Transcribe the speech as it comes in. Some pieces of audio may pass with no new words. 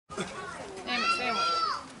Sandwich.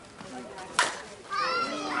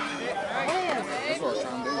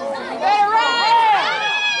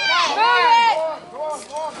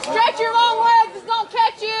 Stretch your long legs, it's gonna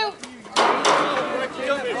catch you.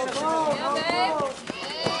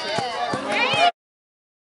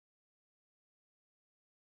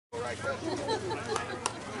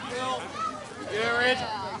 Yeah, Rich.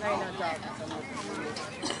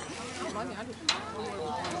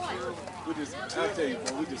 I'll tell you,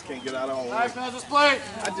 bro, we just can't get out of our way. All right, fellas, let's play.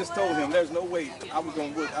 I just told him there's no way I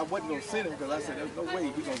wasn't gonna sit him because I said there's no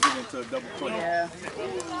way he's gonna get into a double play. Yeah.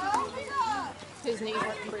 His knees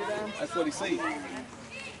weren't pretty bad. That's what he said.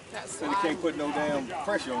 So he can't put no damn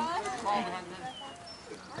pressure on him.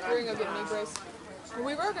 We're gonna go get a knee brace. Well,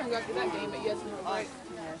 we were gonna go after that game, but yes, we were right.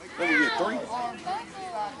 What did we get, 3?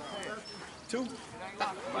 2?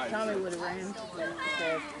 Tommy would have ran.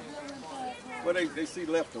 Well, they see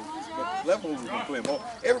leftovers, but leftovers gonna play ball.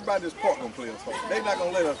 Everybody this park gonna play us hard. They're not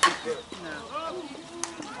gonna let us beat them. No.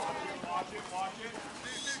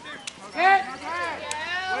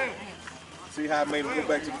 See how I made them go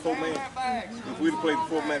back to the 4-man? If we'd have played the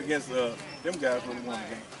 4-man against them guys, would have won the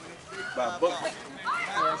game by a buck.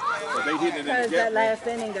 So they hit it in the gap. Because that last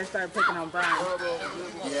inning, they started picking on Brian.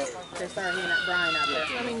 Yeah. They started hitting at Brian out there.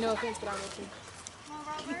 I mean, no offense, but I will too.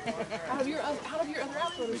 Out of your other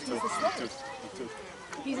outfielders, he's the slowest.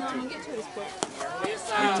 He's not going to get to this quick.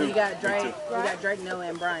 You got Drake, Noah,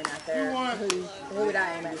 and Brian out there. Who would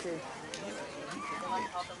I aim at too?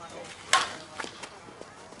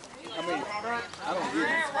 I mean, I don't get it.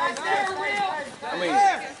 I mean,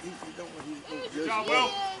 he don't judge.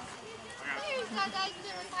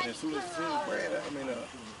 And as soon as Brad,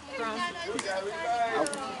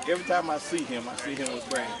 every time I see him with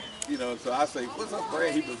Brad. You know, so I say, what's up,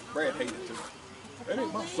 Brad? Brad hated too. That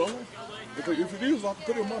ain't my son. If it is, I'll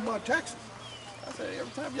put him on my taxes. I said,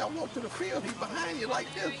 every time y'all walk to the field, he's behind you like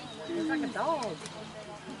this. He's like a dog.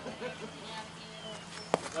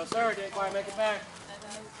 No, sir, didn't quite make it back.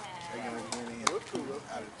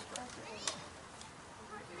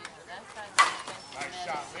 Nice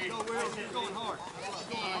shot, baby. Go, Will. He's going hard.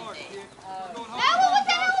 Noah, what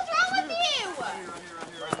the hell is wrong with you?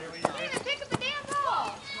 You didn't even pick up the damn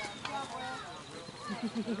ball.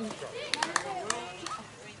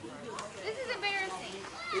 This is embarrassing.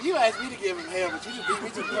 You asked me to give him hell, but you just beat me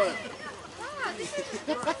to the punch. God, this is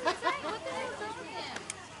what the hell's wrong with him?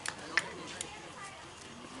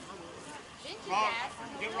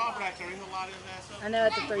 Get Robert back there. He's a lot in that stuff. I know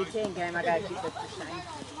it's a 3-10 game. I gotta keep this the same.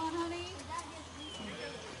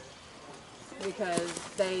 Because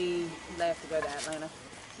they left to go to Atlanta.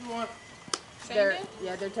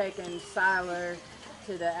 They're taking Siler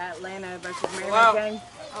to the Atlanta versus Mariners game.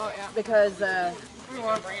 Oh, yeah. Because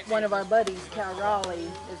one of our buddies, Cal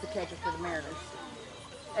Raleigh, is the catcher for the Mariners.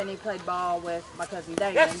 And he played ball with my cousin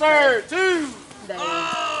Dave. Yes, sir. 2. They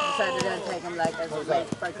decided to take him like as a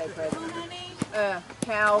birthday present.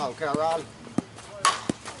 Cal. Oh, Cal Raleigh.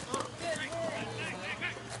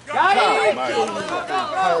 Got it! Did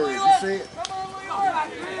you see it?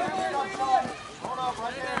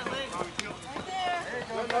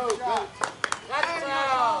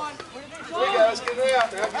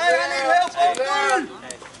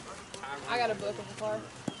 I got a book of the car.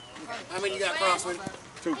 How many you got crossed with?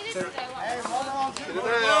 2.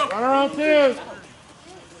 Runner on 2.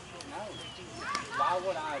 Why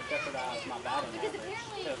would I jeopardize my batting average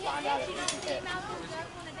to find out if you can hit?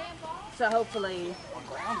 So hopefully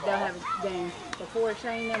they'll have a game before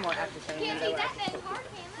showing them or after showing them.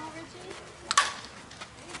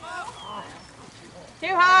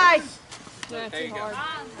 Too high! Yeah, too hard.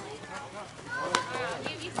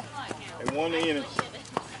 They won the inning.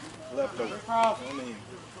 Left over. Won the inning.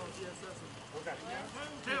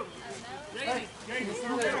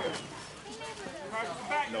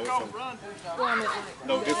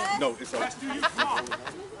 No, it's over. It's over.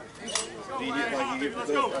 He hit like he hit with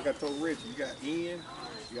us. Like I told Rich, you got Ian,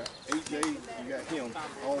 you got AJ, you got him.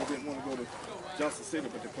 All didn't want to go to Johnson City,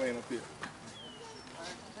 but they're playing up here.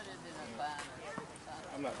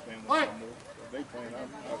 I'm not playing with them no more. If they playing,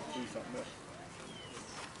 I'll do something else.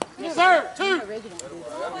 Yes, sir. 2. I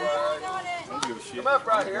don't give a shit. Come up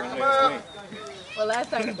right here. Come up. Well, last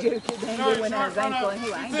time he juked it, then he went out his ankle and he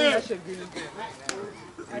was like, I ain't doing that shit good.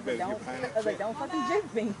 I was like, don't fucking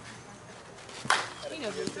juke me. He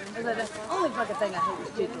knows what he's doing. I was like, that's the only fucking thing I hate is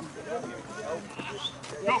juking.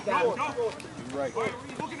 Yes, got it. You're right. You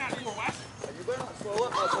better not slow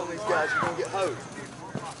up on some of these guys. You're going to get hosed.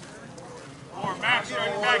 Or Max, you're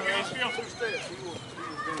in the back in his field.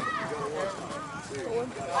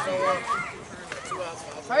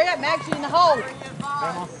 Hurry up, Max, you in the hole.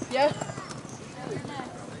 Yeah.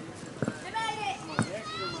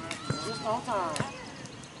 all time.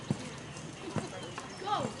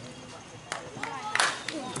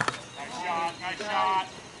 Nice shot.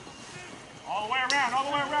 All the way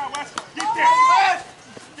around, Wes. Get there.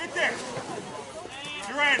 Get there.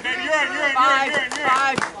 You're in, baby. You're in.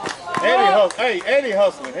 Eddie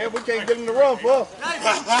hustling. Hey, we can't get him to run for us.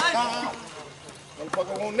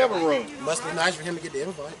 Motherfucker won't never run. Must be nice for him to get the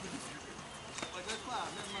invite.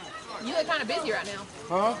 You look kind of busy right now.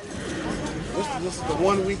 Huh? This is the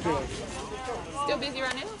one weekend. Still busy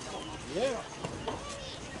right now? Yeah.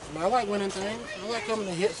 I mean, I like winning things. I like coming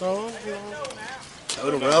to hit songs, you know.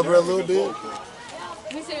 Throw the rubber a little bit.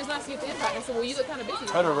 He said it was nice to get the invite. I said, well, you look kind of busy.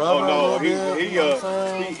 Throw the rubber a little bit.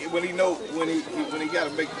 When he got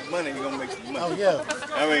to make the money, he gonna make some money. Oh yeah.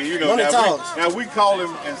 I mean, you know, now we call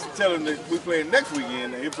him and tell him that we playing next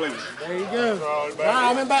weekend, and he'll play with us. There you go. Nah,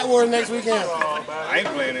 I'm in Backwater next weekend. I ain't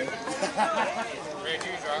playing it.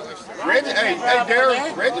 Reggie, hey,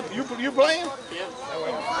 Darryl, Reggie, you playing? Yeah.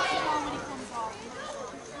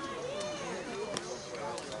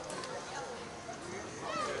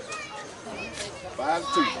 5-2.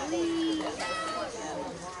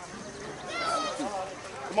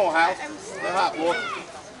 Come on, House. Get hot, boy.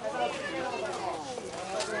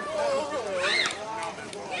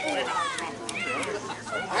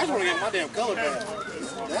 I just want to get my damn color back.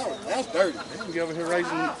 That's dirty. You be over here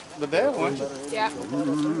raising the dead one. Yeah.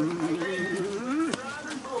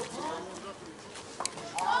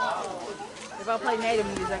 If I play native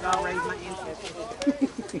music, I'll raise my ancestors.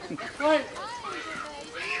 Wait.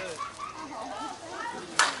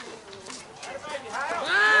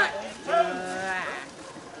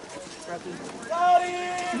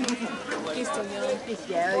 He's still young. He's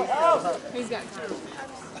still He's got time.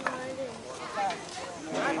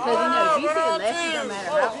 Because you see Alexis, no matter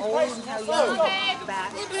how old and how young, back.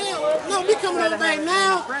 No, we coming on back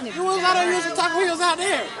now. You was out there using Taco Wheels out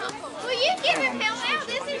there. Well, you give him hell now.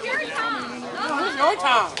 This is your time. No, it's your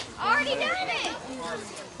time. Already done it.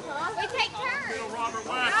 We take turns.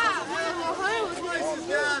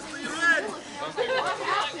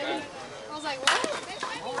 I was like, what?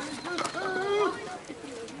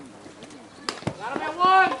 Got him at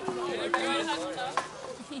one.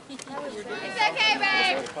 It's okay,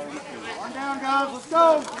 babe. One down, guys. Let's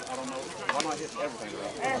go. Why not hit everything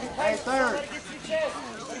right? Hey, third.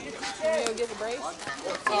 You go get the brace?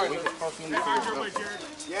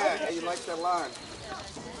 Yeah, hey, you like that line?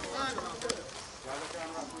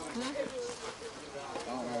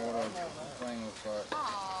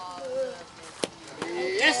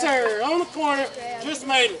 Yes, sir. On the corner. Just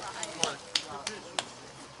made it.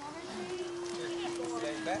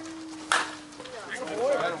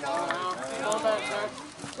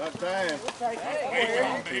 About time.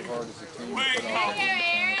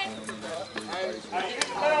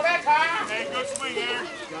 Hey, good swing, Aaron.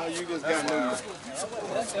 No, you just gotta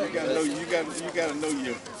know you gotta know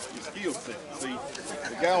your skill set. See,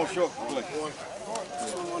 the guy on short play.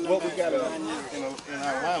 What we gotta in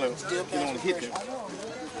our lineup, you don't hit them.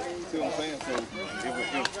 See what I'm saying? So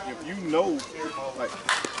if you know, like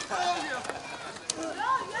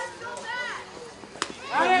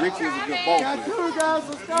Richie is a good ball player.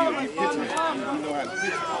 He pitches, you know how to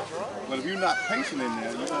pitch it. But if you're not patient in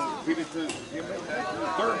there, you're gonna beat it to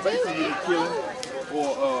third base and you can kill him. Or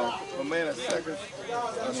a man at second.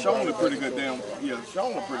 Sean a pretty good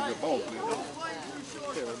Sean a pretty good ball player.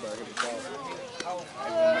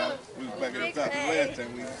 We was back at the top the last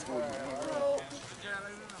time we scored.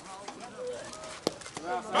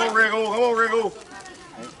 Come on, Riggle. Come on, Riggle.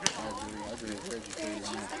 I agree.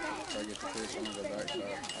 Try to get the fish on the back side. I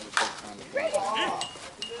just take time to play.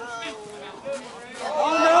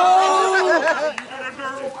 Oh, no!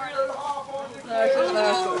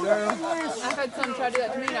 I've had someone try to do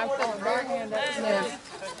that to me and I've thrown a backhand at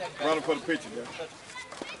Running for the pitcher, there.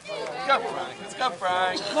 Let's go,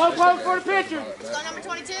 Frank. Slow quote for the pitcher. Let's go, number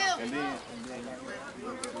 22. And then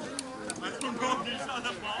Let's go, bro. You saw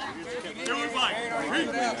that ball? It was like,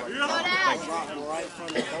 Go down.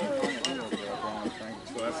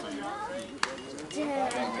 so that's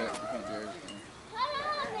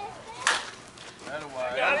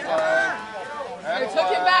They took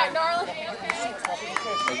him back, darling.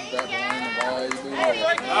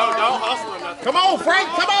 Don't hustle him. Come on, Frank,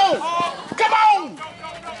 come on! Come on!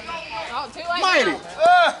 Oh, too late. Mighty!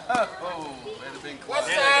 What's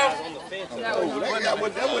that? That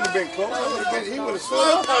wouldn't have been close. He would have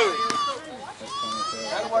stood.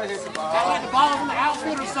 I hit the ball from the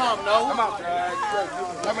outfield or something, no? Come on,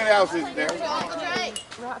 How many outs is there?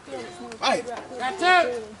 Right. That's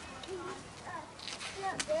it.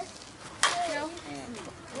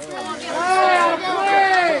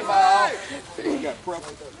 He got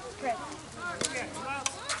preference.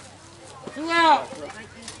 2 out.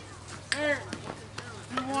 Here.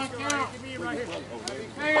 2-1 count.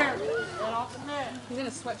 Here. He's in a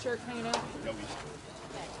sweatshirt hanging out.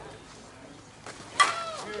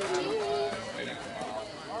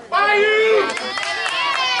 Bayou!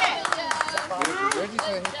 Reggie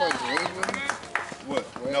said he played the league with him? What?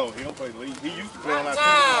 No, he don't play the league. He used to play on our team.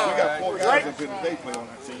 We got 4 guys until today play on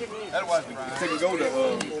our team. That's why he couldn't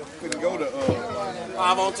go to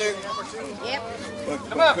 5-on-2. Yep.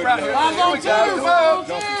 Come up, right here. 5-on-2.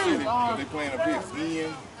 Johnson City. They playing up here.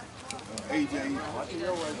 Ian, AJ,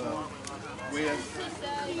 Wes.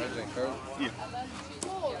 Crowe. Yeah.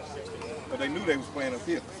 But they knew they was playing up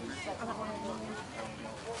here.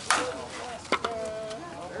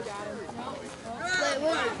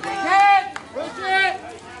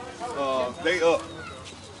 They up.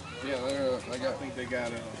 Yeah, they're up. I think they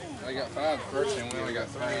got They got 5 the first game. We only got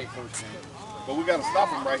 3. but we gotta stop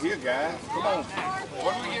them right here, guys. Come on.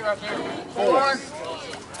 What do we get right there? 4.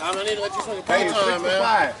 Time I need to let you swing a Hey, play it's time, 6 to man.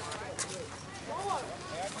 5.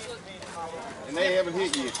 And they haven't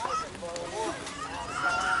hit yet.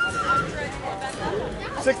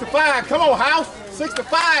 6 to 5. Come on, House. 6 to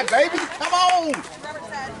 5, baby. Come on.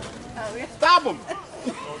 Stop them.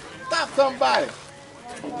 Stop somebody.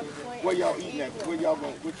 Where y'all eating at? What y'all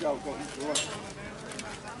gonna eat for lunch?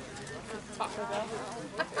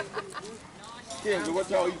 Yeah, so what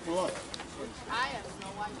y'all eat for lunch?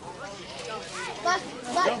 But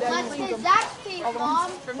Zach's teeth,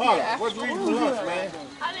 Mom. Huh, what you eating for lunch, man?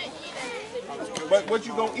 I didn't eat anything. But what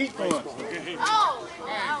you gonna eat for lunch? Oh, I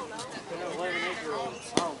don't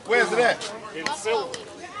know. Where's it at?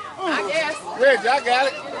 I guess. Reggie, I got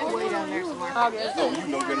it. Way down there somewhere. I guess. Oh, you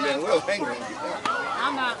know good damn well. Hang on. Get that.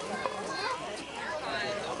 I'm not.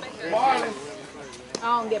 Marlon. I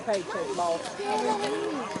don't get paid to take balls.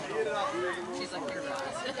 She's like, you're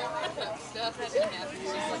right. Stuff that didn't happen.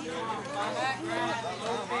 She's like,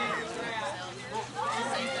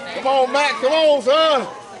 Come on, Matt. Come on, son.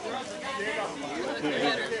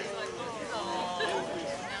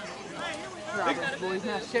 Robert's boys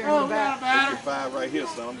not sharing the back. 5 right here,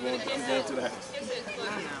 son. I'm going to the house.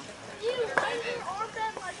 You your arm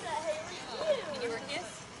back like that, Haley. give her a kiss.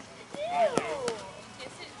 Ew.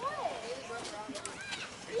 Kiss it.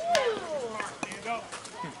 Ew.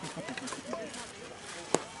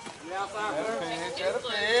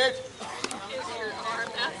 Is your arm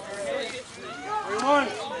that's the sweetest. 3-1.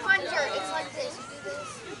 Hunter, it's like this. You do this.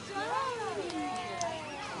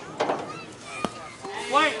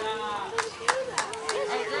 Wait.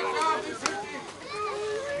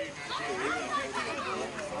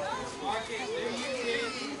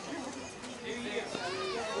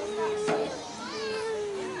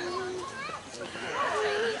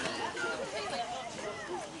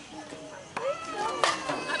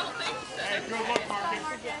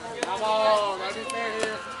 Come on, I just stand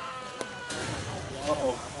here.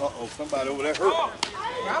 Uh-oh. Somebody over there hurt.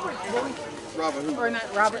 Robert, Robert who? or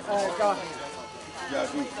not Robert, Josh. Josh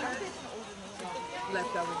who?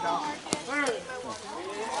 Leftover Josh.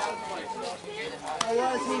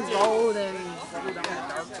 He rolled and rolled on the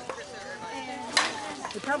dark.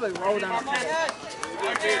 He probably rolled on the pad.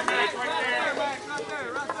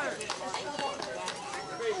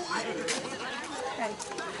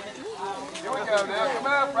 Here we go, now. Come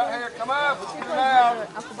up, right here. Come up. Come out.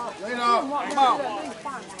 Lean off. Come on.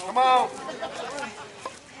 Come on.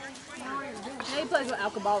 Yeah, he plays with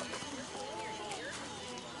alcoholics.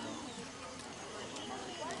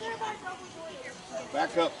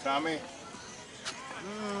 Back up, Tommy.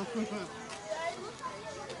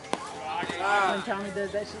 When Tommy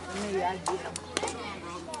does that shit to me, I get him.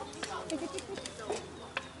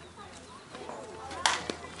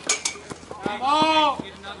 Come on.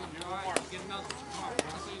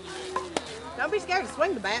 Don't be scared to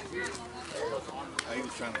swing the bat. He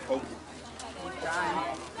was trying to poke it.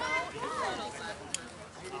 Trying.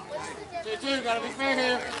 2-2, gotta be fair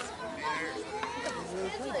here.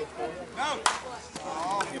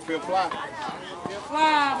 If he'll fly. You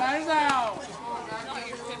fly, man, he's out.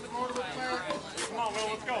 Come on, Will,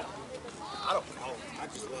 let's go. I don't know. I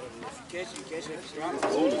just let him. If you catch it, you catch it. If you drop it.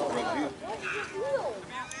 Hold it right here.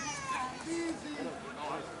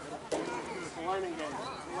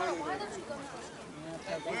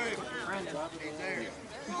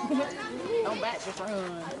 Don't bat, just run.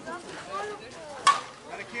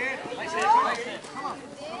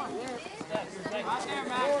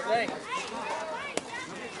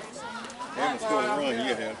 Hammond's still run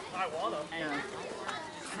here, Ham.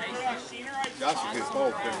 Josh is his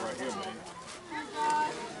ball player right here, man.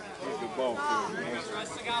 He's a good ball player, man.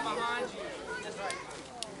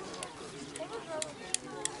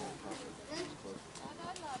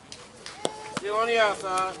 Still on the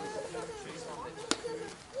outside.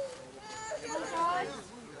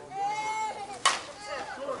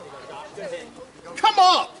 Come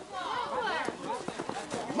up!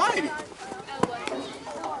 Mighty! Make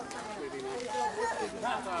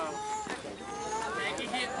it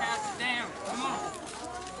hit, pass it down. Come on.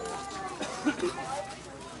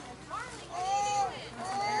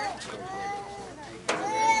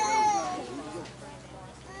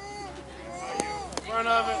 Front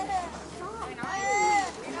of it.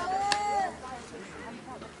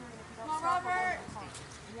 Come on, Robert.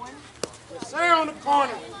 Stay on the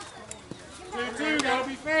corner. 2-2, gotta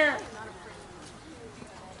be fair.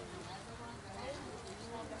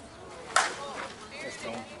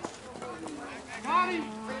 Got him!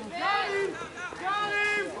 Got him! Got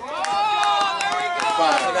him! Oh, there we go!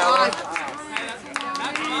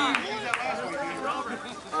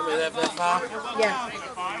 I mean, that's 5? Yeah.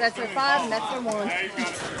 That's their 5 and that's their 1.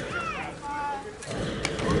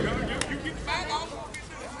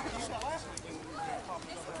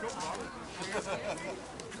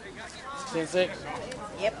 10-6.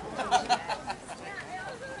 Yep.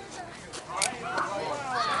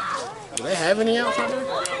 Do they have any outs out there?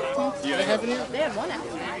 Do they have any outs? They had 1 out.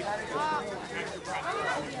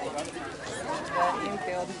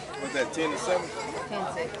 Infield. Was that 10-7?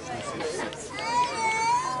 10-6.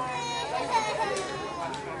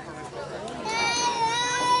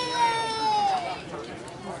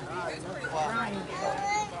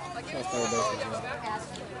 That's third base.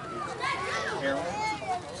 Harold?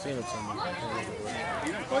 Seen him somewhere.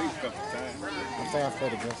 He done played a couple times. I think I've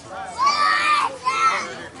played against him.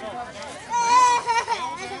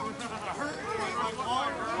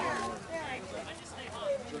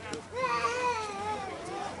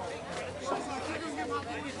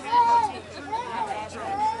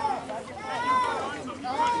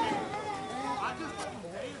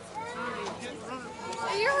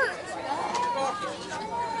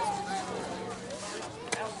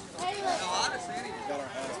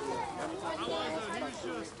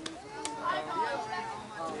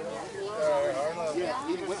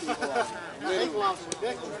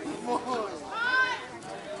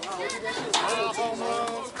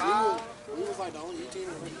 We was like the only team.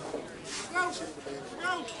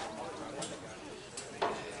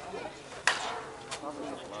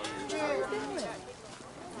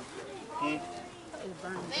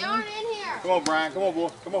 They aren't in here. Come on, Brian. Come on, boy.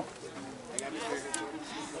 Come on.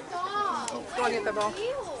 Stop. Go and get the ball.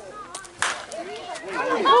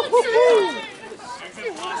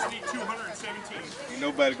 Exit velocity 217. Ain't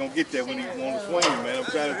nobody gonna get that when he want to swing, man. I'm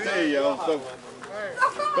trying to tell y'all. So,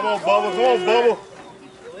 come on, Bubba. Come on, Bubba.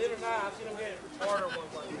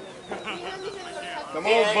 Come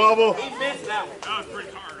on, Bubba. He missed that one. That was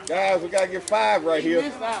pretty hard. Guys, we gotta get 5 right here.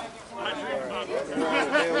 Missed that one.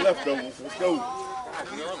 Damn leftovers. Let's go.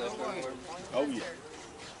 Oh yeah.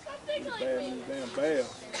 Bad, damn bad.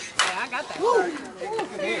 Yeah, I got that.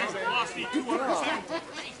 Exit velocity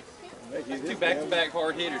 217. Two back-to-back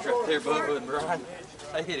hard hitters right there, Bubba and Brian.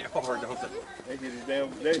 They hit it hard, don't they? They get his damn.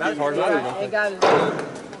 They That's hard. It got it.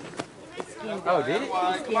 Oh, did it?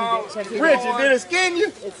 Skimmed it. Richie, did it skin you?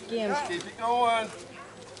 It skimmed. Keep it going.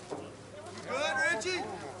 Good, Richie.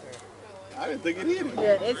 I didn't think it hit him.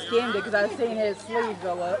 Yeah, it skimmed it because I seen his sleeve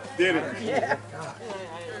go up. Did it? Yeah.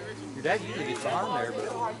 Your dad usually gets fine there, but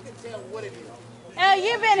Oh,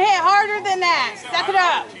 you've been hit harder than that. Suck it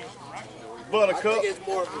up. Buttercup. It's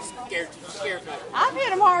more of a scare factor. I've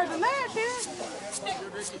hit him harder than that, dude.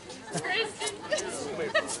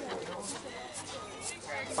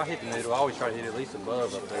 if I hit the middle, I always try to hit at least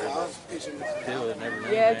above up there. But still, it never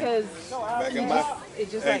knows. Yeah, because Back in my,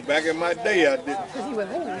 it just hey, like, back in my day, I did. because he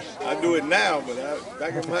went, ooh. I do it now, but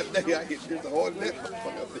back in my day, I hit just hard than that.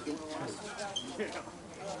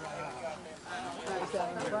 So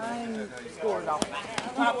Brian scored off.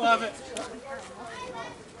 Top of it.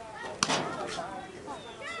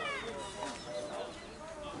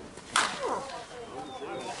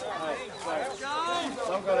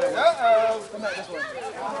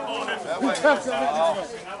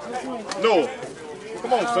 No.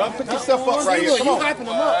 Come on, son. Pick yourself up right here. Come You on. hyping him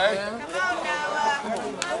up, man.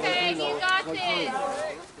 Okay, you got this.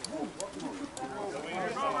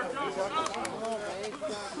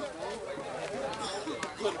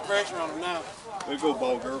 Put the pressure on him now. Let's go,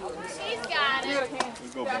 ball girl. She's got it.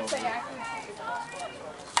 Let's go, ball girl.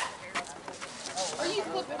 Are you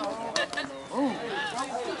flipping?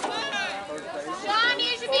 Sean,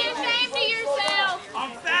 you should be ashamed of yourself.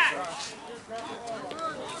 I'm fat.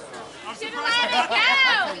 I'm Should surprised have I let got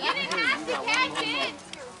that. it go. You didn't have to catch it.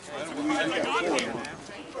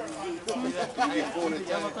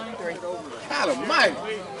 God almighty.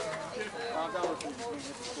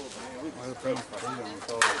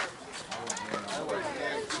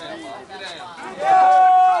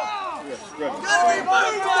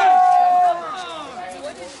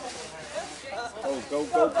 Go,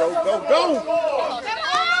 go, go, go, go!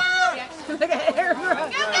 Look at her.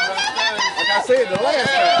 Like I said the last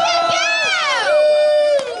time.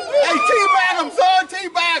 Hey, teabag him, son,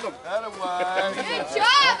 teabag him. Good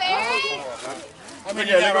job, Aaron. I mean,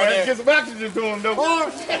 yeah, they're going to get some oxygen to him, though. He's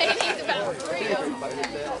about 3 of them.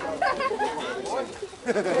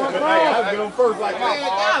 Hey, I'll get him first, like, man,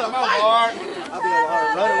 got him, I'll be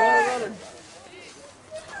running.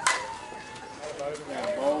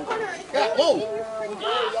 Whoa!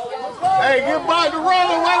 Hey, get by the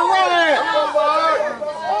runner, where the runner at?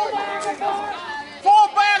 Full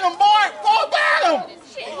bag him, boy! Full bag him!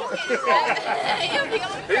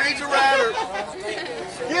 He needs a rider.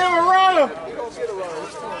 Give him a runner!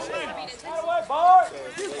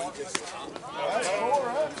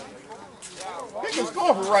 He can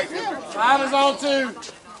score from right there. Five is on 2.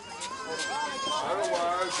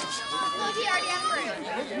 Look, he already had a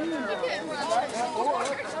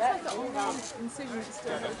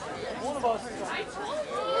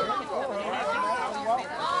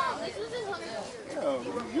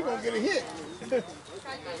You're going to get a hit.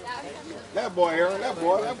 That boy, Aaron, that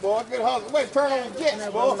boy, good hustle. Wait, turn on the jets,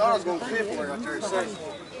 boy. I was going to flip for him out there.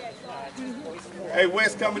 Hey,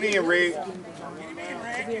 West coming in, Red. Still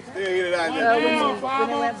hit it out there. When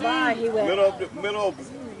he went by, he went. Middle open.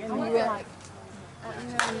 And he went like,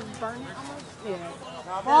 burn it almost? Yeah.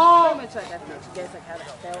 Pretty much like that. I guess like how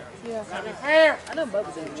that felt. Yeah. I know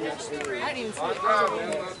Bubba's in the I didn't even see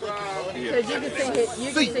it. Because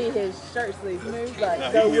you can see his shirt sleeves move, like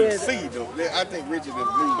Now, go he didn't with. see, though. I think Richard is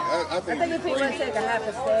moving. I think if he would take a half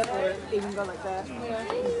a step or even go like that,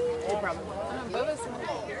 it probably would. Bubba said,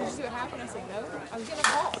 did you see what happened? I said, no. I was getting a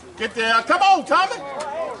call. Get there. Come on, Tommy.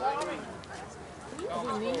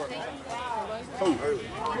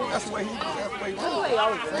 That's the way he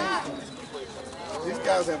always does. These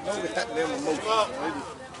guys have no goddamn emotion.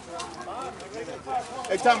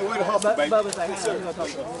 Hey, Tommy, where the hustle, baby? Bubba's like, he's gonna talk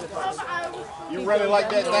to him. You running like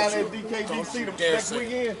that down there at DKDC the next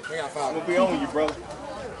weekend? I'm going to be on you, brother.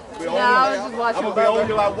 I was just watching I'm going to be on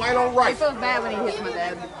you like white on He rice. feels bad when he hits my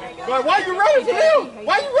dad. Like, why you running for them?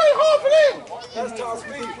 Why you running hard for them? That's top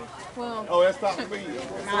speed. Well, Oh, that's top speed.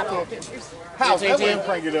 House, that way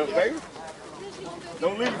crank it up, baby.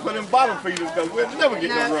 Don't leave it for them bottom feeders because we'll never get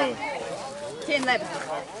no run. 10, 11.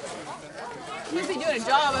 he's doing a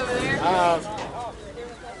job over there.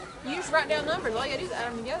 You just write down numbers. All you gotta do is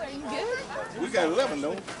add them together. You good? We got 11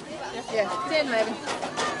 though. Yeah, 10, 11.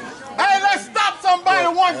 Hey, let's stop somebody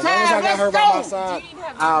one time. Let's go. Side, Do you need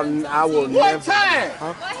to have I will One never. time.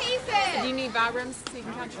 What he said. Do you need Vibrams so you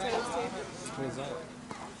can count your toes too?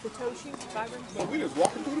 The toe shoes, Vibrams? No, we just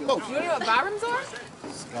walking through the motion. You wanna know what Vibrams are?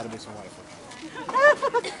 It's gotta be some white folks.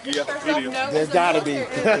 Yeah, it is. There's gotta be.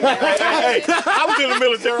 Hey, I was in the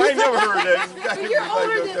military. I ain't never heard that. You're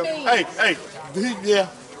older than me. Hey, Yeah.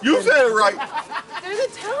 you said it right. They're the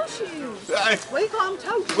toe shoes. Hey, We call them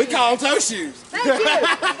toe shoes. We call them toe shoes. Thank you.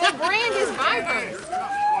 The brand is Vibrams.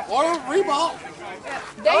 Or Reebok.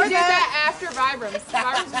 They did that after Vibrams.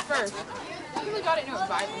 Vibrams was first. I really got it know it was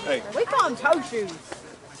Vibrams. hey, We call them toe shoes.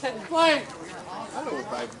 Like, I know what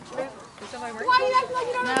Bible. Why are you acting like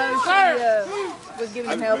you don't know? No, she was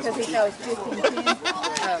giving him hell because he thought it was 15, 10.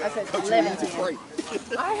 I said 11, 10.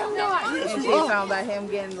 I have no idea. And she was talking about him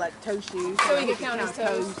getting like toe shoes. So he could count his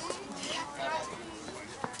toes.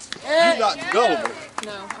 You're not gullible,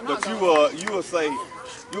 No, I'm not but going. you will say,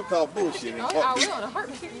 you'll call bullshit. I will in a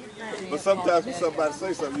heartbeat. But sometimes when somebody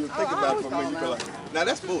say something, you'll think about it for a minute. You be like, now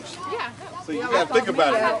that's bullshit. Yeah. So you gotta think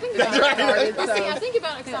about it. That's right. I think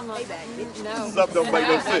about it because I'm like, no. Something don't make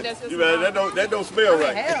no sense. You know, that don't smell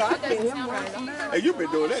right. Hell, I That did doesn't him sound right. right. Hey, you've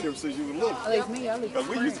been doing that ever since you were little. At least me, I was. Because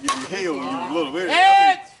we used to give you hell when you were little.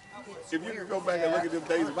 If you could go back and look at them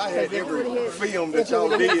days, if I had every film that y'all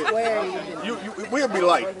did, we'll be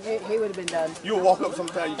like, He would have been done. you'll walk up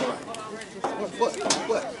sometime, you be like,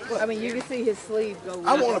 what? I mean, you can see his sleeve go.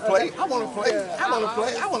 I want to play. I'm like, let her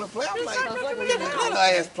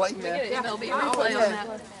ass play. MLB replay on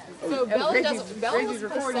that. So Bella doesn't play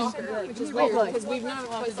soccer, which is weird because we've never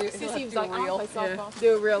played soccer. Sissy was like, I don't play softball.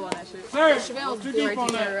 Do a reel on that shit. Chevelle's too deep on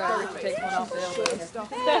Take one off the elbow.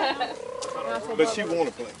 But she want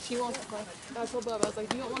to play. She wants to play. I told Bubba, I was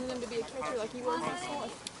like, you don't want them to be a catcher like you were in high school?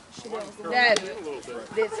 Dad,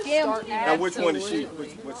 did Skim? Now, which one is she?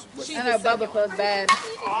 Which I know Bubba Club's bad.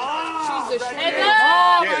 She's the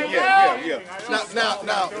shortest. Yeah.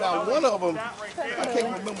 Now, one of them, I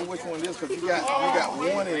can't remember which one it is because you got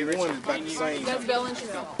one and one is about the same. That's Bella and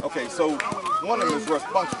Chanel. Okay, so one of them is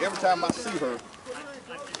responsible. Every time I see her,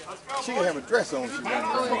 she can have a dress on. She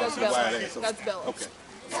That's Bella. ass. That's Bella. Okay.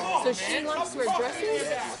 So she likes to wear dresses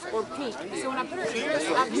or pink. So when I put her in a dress, I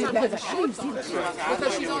have to start making sure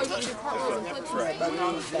because she's always doing cartwheels and flips. So I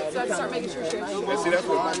have to start making sure she And see, that's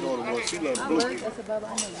what my daughter was. She loved blue.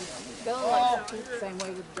 Bella likes The same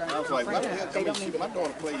way with I was like, my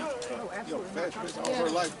daughter played, fashion all her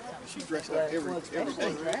life. She dressed up every day.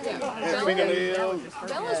 Had fingernails.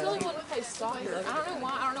 Bella's really wanting to play soccer. I don't know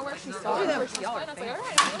why. I don't know where she saw it. Where she's playing. I was like, all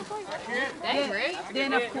right, I'm gonna play. Dang, Rick.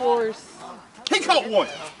 Then of course. He caught one.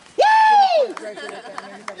 Woo!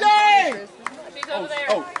 Yay!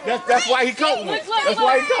 Oh, that's why he caught one. That's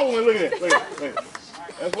why he caught one. Look at that. Look at that.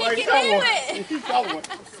 That's why he caught one. He caught one.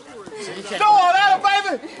 Throw all that,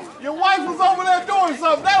 baby. Your wife was over there doing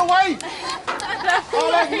something. That way.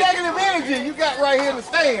 All that negative energy you got right here in the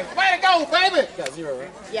stands. Way to go, baby. You got 0, right?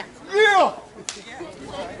 Yeah. Yeah.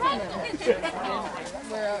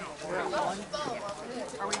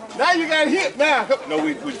 Now you got hit now. No,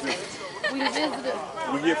 we visited. We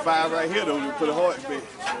get 5 right here though. We put a heart in it.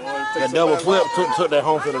 That double flip took that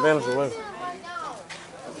home field advantage away.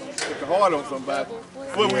 Put the heart on somebody.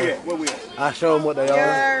 Where we at? Where we at? I show them what they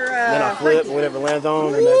are. Then I flip, whatever lands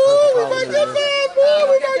on, and that person calls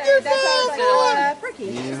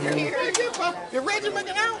it. Did Reggie make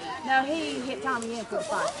it out? No, he hit Tommy in for the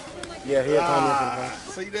fight. Yeah, he had Tommy in for the fight.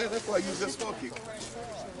 See that? That's why you just spoke you.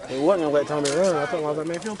 He wasn't gonna let Tommy run. I told him, I was like,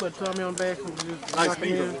 man, if you don't put Tommy on the back, just Nice knock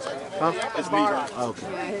him in. knee. Huh? It's me.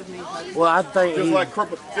 Okay. Well, I think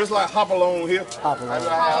Just like hop along here. Hop along.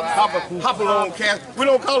 Hop along cast. We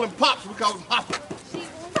don't call him pops. We call him hopper.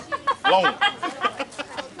 Long.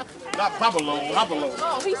 Not pop along. Hop along.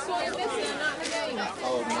 Oh, he's swinging this in, not the game.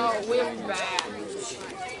 Oh, we're bad.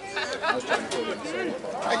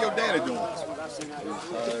 How your daddy doing?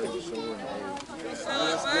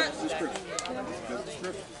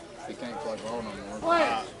 He can't play ball no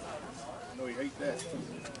more. No, he hates that.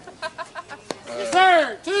 Yes,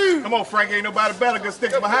 sir. 2. Come on, Frank. Ain't nobody better than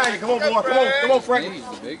sticking behind you. Come on, boy. Come on, Frank. He's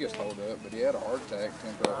the biggest holdup, but he had a heart attack.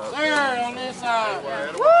 Sir, on this side.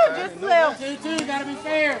 Woo, just left. 2-2, gotta be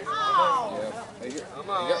fair. Yeah, he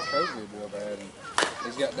got COVID real bad. And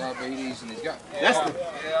he's got diabetes, and he's got natural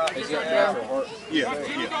heart. Yeah. And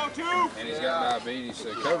he's got diabetes,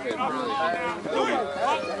 so COVID really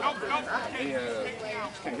he had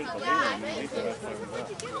the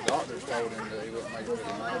doctors told him that he wouldn't make it to the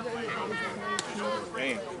night.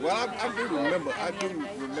 Man. Well, I do remember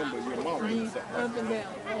your mom doing something. Up and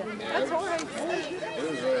down. That's hard. It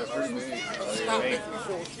was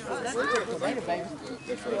pretty big.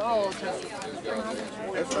 That's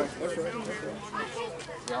right.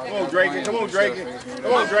 Come on, Drake. Come on, Drake.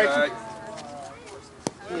 Come on, Drake. I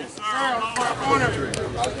was going to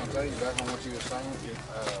tell you back on what you were saying.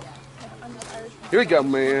 Here we go,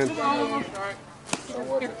 man. So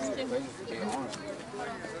what, to be honest with you,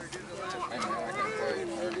 hey man, I can't play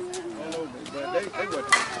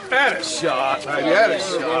 30. Had a shot, baby. Had a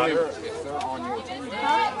shot. If they're on your team,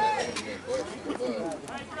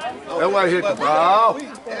 That way hit the ball.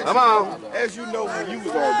 Come on. As you know, when you was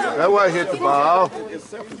already That way hit the ball. it's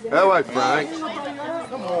simple. That way, Frank.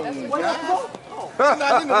 Come on, guys.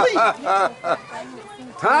 Not in the league.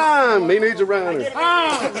 Time. He needs a runner.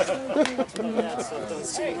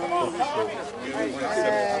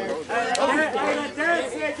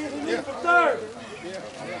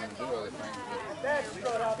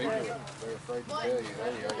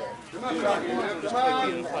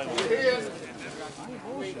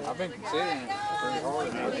 I've been considering it pretty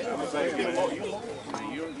hard.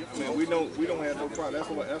 Man, we don't have no problem.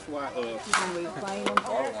 That's why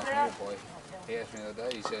He asked me the other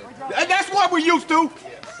day, he said, that's what we used to.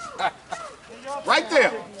 Right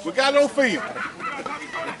there. We got it on film.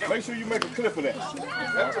 Make sure you make a clip of that.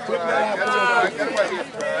 Clip that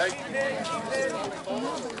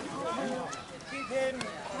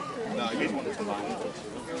No, he won't.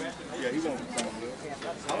 Yeah, he won't.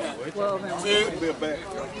 It be a bad.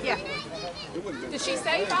 Yeah. It wouldn't be. Did she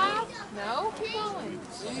say 5? No, keep going.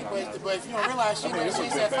 See, but if you don't realize, she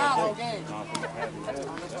said 5 whole game.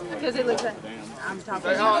 Because it looks like I'm talking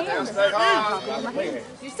stay to hard him. now, stay hard.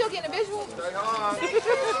 You still getting a visual? Stay hard.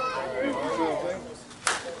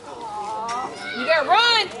 You better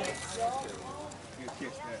run! He'll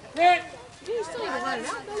catch that. You still need to run it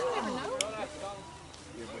out, though. You never know.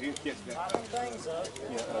 He'll catch that.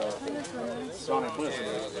 Sonic Bliss.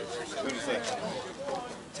 What do you say?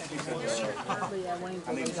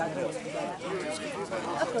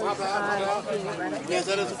 Yes,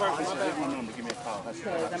 that is the first one. Give me a call.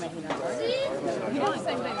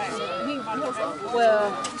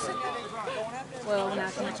 Well, when I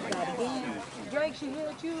come to that again, Drake, she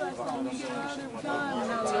hit you last time you get out every time.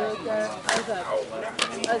 And I looked at her.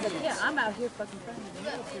 I was like, yeah, I'm out here fucking fighting.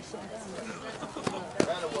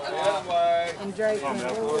 And Drake went, I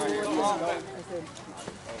said,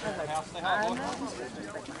 I know.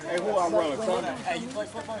 Hey, who I'm running from? Hey, you play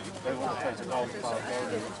football? They want to play some all the See,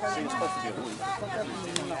 it's supposed to be a week.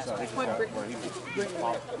 So they just got where he was.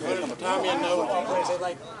 Tommy and Noah.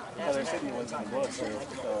 They're sitting here with some blood cells.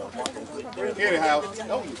 Anyhow,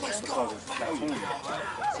 so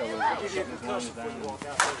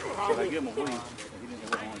they give him a week. He didn't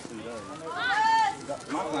get on 2 days.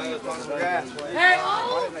 My thing is, why didn't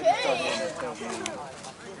they start doing that campaign?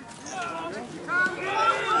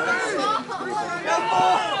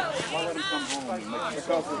 Why let him come home and make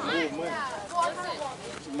because of more money?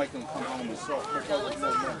 Make them come home and salt because of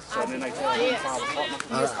more money. So then they tell him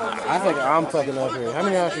I think I'm fucking up here. How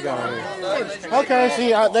many hours you got on here? Okay,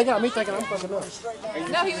 see, they got me thinking I'm fucking up.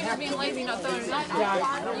 No, he was just being lazy, not throwing it up. You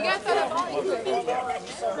got to throw that ball.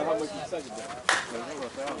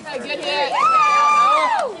 Hey, good hit.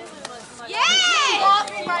 Yeah!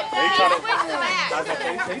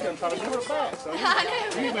 He done try to give her back. So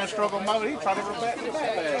he's been struggling about it. He tried to give her back. It's a new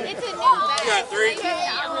bag. You got 3?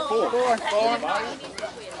 4.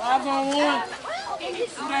 5 on 1.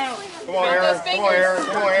 Come on, Aaron. Come on, Aaron.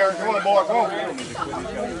 Come on, Aaron. Come on, boy. Come on.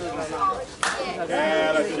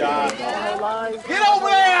 Yeah, that's a job. Get over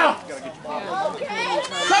there!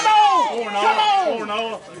 Come on! Come on!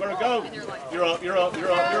 Noah. Better go. You're up. You're up.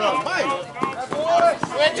 You're up. You're up. Hey!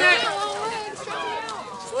 Switch it!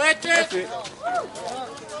 Switch it! That's it.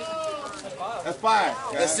 That's 5.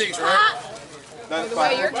 That's 6, right? That's The way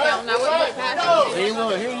 5. you're counting, I wouldn't look past you.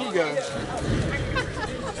 Here you go.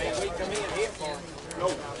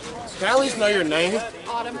 Can I at least know your name?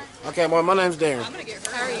 Autumn. Okay, well, my name's Darren. How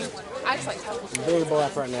are you? I just like telling I'm very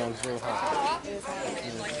black right now. It's very hot.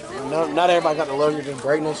 Not everybody got the low. You're just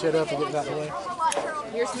breaking that shit up and getting out the way.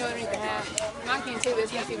 You're smelling underneath the hat. Mine can't see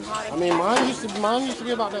this. It's even hotter. I mean, mine used to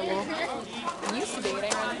be about that long. It used to be. It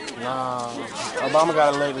ain't right now. Nah, Obama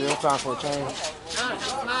got it later. It's time for a change.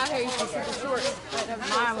 My hair used to be super short.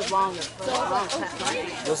 Mine was longer.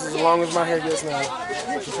 This is as long as my hair gets now.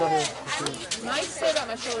 What's your hair? Mine used to stay about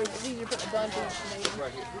my shoulders. It's easier to put the bun through me.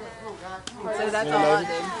 So that's all I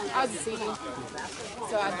did. I was a CD.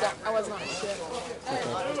 So I wasn't on shit.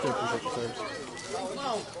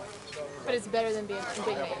 But it's better than being a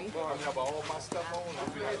big Navy.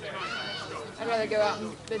 I'd rather go out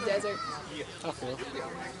in the desert. Okay.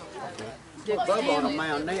 Get Bubba on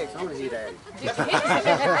my next. I'm going to hit at it.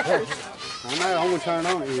 I I know. I'm going to turn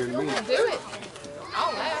on it here in a minute. do it.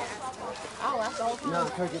 I'll laugh. I'll laugh the whole time. No, I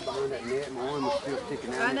took it behind that net. My arm was still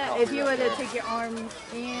sticking out. I know. If you would have took your arm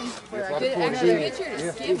in, where I Did another picture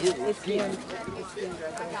to skin it. it's skinned. It's skinned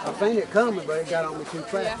right there. I seen it coming, but it got on me too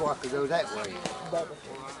fast before I could go that way.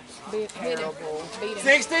 Beat him.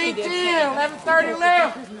 16, 10, 11:30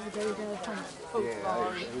 left. Yeah,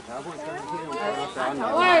 I went trying to hit him. I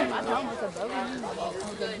I told him, I said,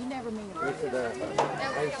 Bubba, you never mean it. went to the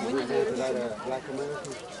went there to that Black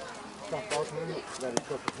American softball tournament. Got a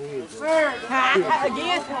couple hands.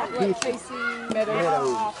 Again? What, Casey Meadows?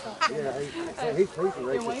 Yeah, he's preaching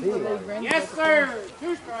race the team. Yes, sir.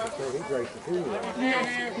 2 strikes. So he's raced the team.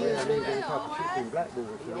 Yeah, I need to talk to 16 black boys.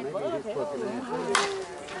 So maybe he's fucking ass.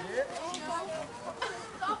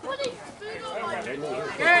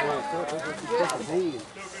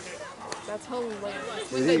 That's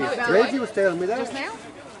hilarious. It is. Reggie was telling me that. Just now?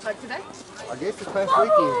 Like today? I guess this past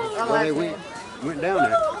weekend when they went down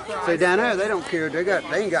there. Say down there they don't care. They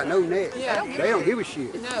ain't got no net. Yeah. They don't give a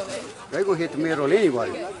shit. No. They gonna hit the middle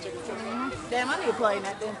anyway. Damn, I need to play in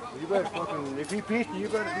that then. You better fucking if he pissed you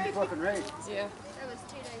better be fucking ready. Yeah.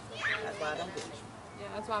 That's why I don't do it. Yeah,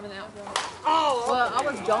 that's why I'm in the outfield. Well, I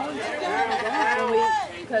was going to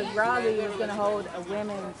because Robbie was going to hold a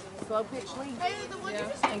women's slow pitch league.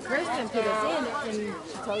 And Kristen put us in it, and she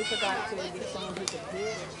totally forgot to get someone who could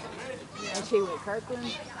hit. And she went,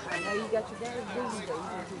 Kirkland, I know you got your dad's busy, but you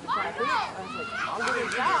want to try to pitch. I was like, I'll give it a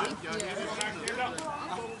shot.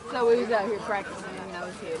 So we was out here practicing, and I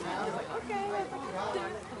was hitting. I was like, okay.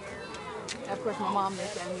 Of course, my mom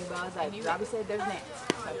looked at me, but I was like, Robbie said there's nets.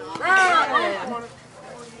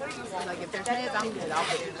 Like if there's nets, I'm good. I'll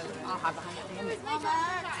hit it. I'll hide behind that damn net.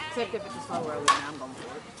 Except if it's a slow roll, then I'm going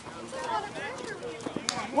for it.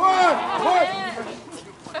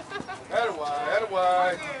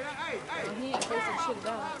 Atta-why. He ain't facing shit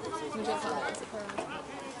down. He just like it's a curve.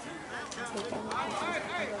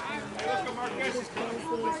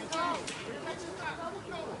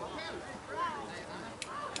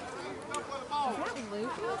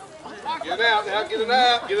 Get it out now, get it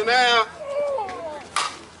out, get it out.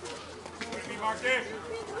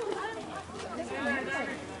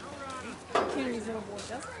 Kennedy's little boy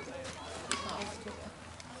does.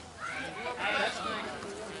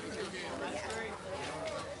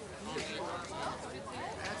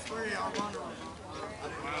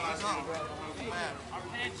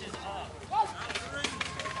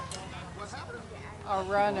 Our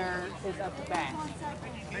runner is up the back.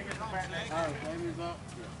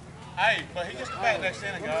 Hey, but he just back next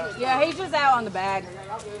inning, guys. Yeah, he's just out on the bag.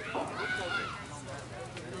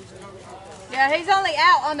 Yeah, he's only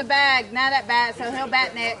out on the bag, not at bat, so he'll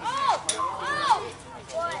bat next.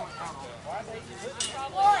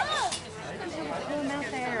 Put him out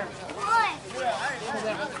there.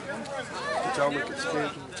 Did y'all make it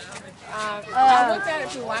schedule? I looked at it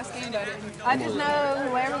for the last game, but I didn't. I just know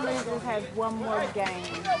whoever loses has one more game,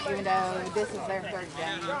 even though this is their third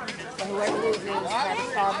game. So whoever loses has to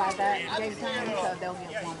star by that game time, so they'll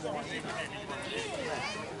get one more.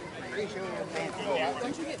 Pretty sure we're Vance.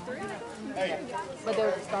 Don't you get 3? Yeah. But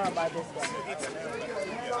they're star by this game.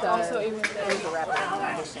 So Also, even there's a wrap up.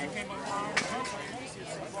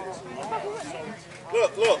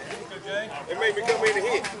 Look. They made me come in and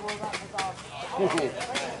hit.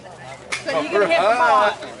 So you can hit the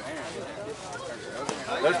ball.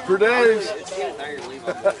 That's per days.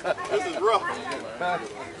 This is rough.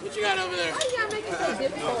 What you got over there?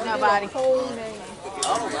 Nobody.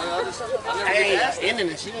 Hey, ending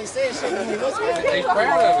it. She ain't said shit. He's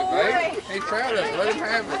proud of it, babe. He's proud of it. Let him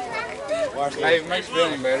have it. Hey, it makes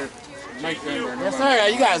feeling better. Yes, sir.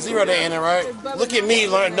 You got 0 to end it, right? Look at me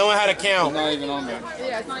knowing how to count. Not even on there.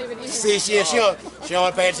 Yeah, it's not even easy. See, she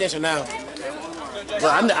don't pay attention now.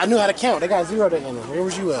 But I knew how to count. They got 0 to end it. Where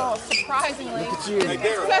was you at? Oh, surprisingly. Look at you.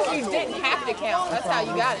 Because you didn't have to count. That's how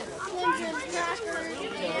you got it.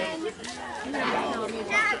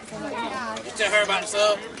 You tell her about the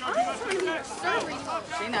sub?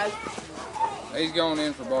 She knows. He's going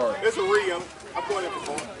in for Bart. It's a re-up. I'm going in for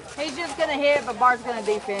Bart. He's just going to hit, but Bart's going to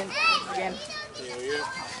defend again.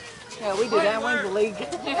 Yeah, we do that. Wins the league.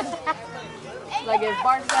 Like if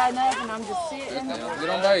Bart's got enough and I'm just sitting. Get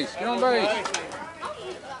on base. Get on base.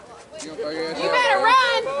 You better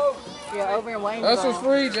run! Yeah, over in Wayne's. That's what's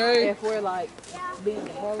free, Jay. If we're like being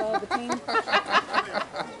the hell out of the team.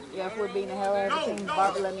 Yeah, if we're being the hell out of the team,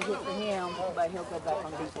 Bart will let me hit for him, but he'll go back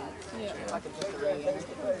on defense. Yeah. Like it's just a regular.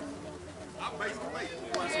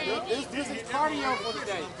 This is cardio for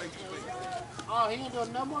today. Oh, he ain't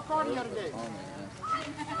doing no more cardio today.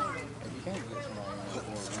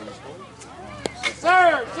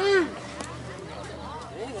 Sir, 2!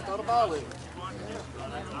 He ain't gonna throw the ball in.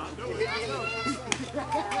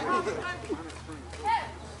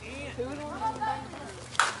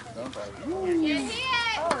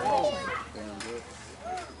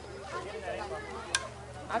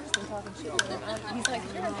 I've just been talking shit with him. He's like,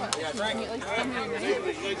 you're going to at least tell me your name.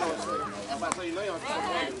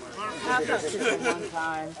 I talked to him one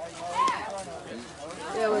time.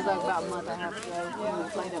 It was like about a month and a half ago when we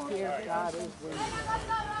played up here. God, it was windy.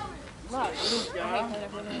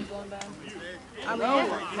 I mean,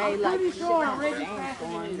 it made like shit tons of games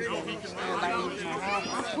going. Everybody was in my house.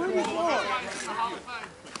 I'm pretty sure.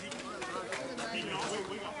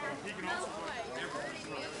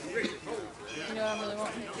 You know what I really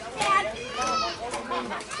want?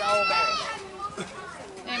 Strawberry.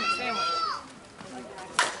 Damn it, sandwich.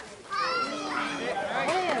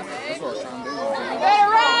 You better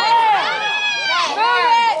run! Move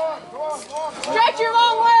it! Stretch your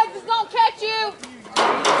long legs, it's gonna catch you!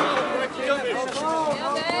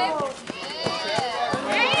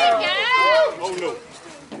 Oh no.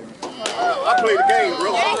 I played the game, bro.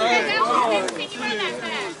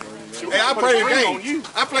 Hey, I played the game.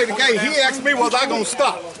 I played the game. He asked me, was I gonna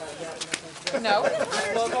stop? No.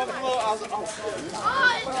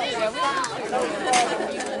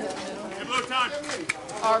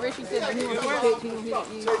 Oh, Richie said that he wants to pitch, he will hit at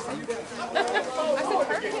you. I said,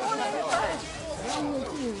 perfect.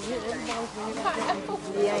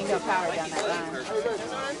 He ain't got power down that line.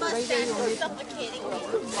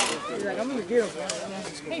 He's like, I'm gonna get him.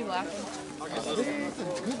 He's laughing.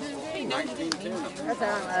 He knows he didn't mean to. That's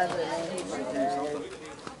how I'm ugly, man. He's like that.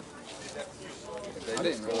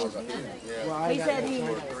 He said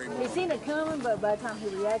he seen it coming, but by the time he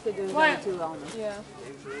reacted, there was only 2 on him. Yeah.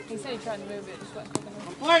 He said he tried to move it, just wasn't quick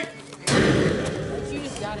enough. Play! You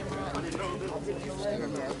just got him right. We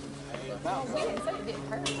didn't say it didn't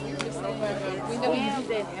hurt. We were just saying we know he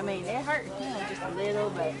Him, I mean, it hurt him just a little,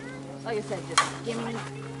 but like I said, just give me. You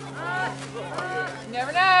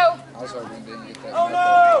never know. I was hoping didn't get that. Oh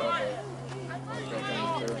no!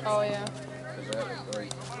 Oh yeah. Because that was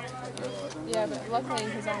great. Yeah, but luckily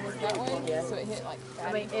his arm was that way, so it hit like.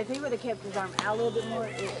 I mean, if he would have kept his arm out a little bit more,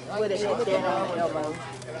 it would have hit dead on the elbow.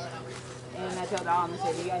 And I told Alma, I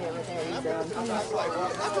said, you got hit right there, he's done.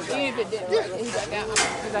 Even if it didn't, he's like, out.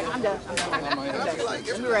 He's like, I'm done. I'm done.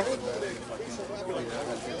 Let me rest.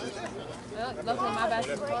 Well, luckily my back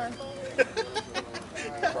is far.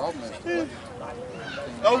 Problem is,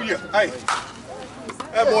 Oh yeah, hey.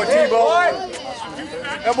 That boy T-Bo.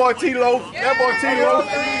 That boy T-Lo. That boy T-Lo.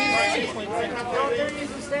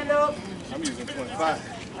 Stand up. I'm using 25.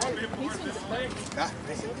 God.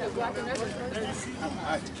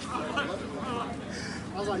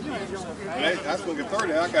 I swing at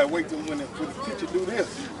 30. I gotta wait till when the pitcher do this.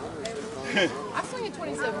 I swing at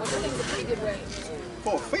 27, which I think is a pretty good range.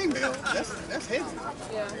 For a female, that's heavy.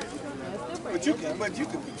 Yeah. But you can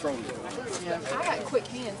control it. Yeah. I got quick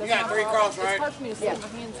hands. That's You got 3 cross, right? It's hard for me to slow my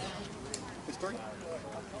hands down. It's 3.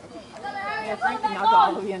 Yeah, Frank can knock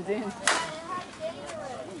all the ends in.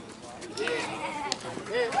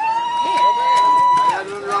 There's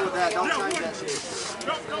nothing wrong with that. Don't change that shit.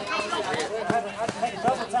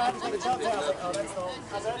 Double time for the touchdown. Oh, that's all.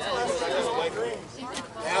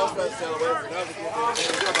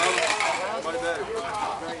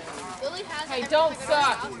 Hey, don't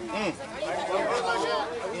suck.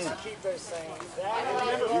 Keep those things.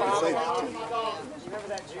 Remember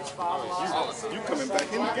that juice bottle? You coming back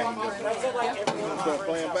in the game, though. You start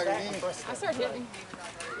playing back again. I started hitting.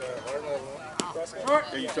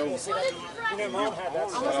 Yeah, you told me. You know, Mom had that.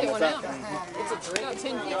 I almost hit one out. It's a drink. About 10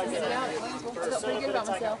 feet from hitting it out. I felt pretty good about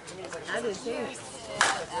myself. I did too.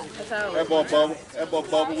 That's how That boy Bubble. That boy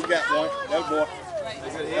Bubble. We got one. That boy.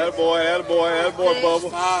 That boy Bubble.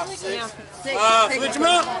 5, 6. Six. Switch him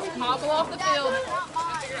up. Hobble off the field.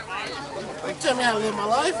 They tell me how to live my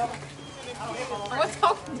life. What's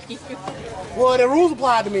talking to you? Well, the rules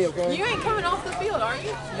apply to me, okay? You ain't coming off the field, are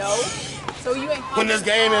you? No. So you ain't. When this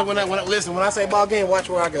game is, when I listen, when I say ball game, watch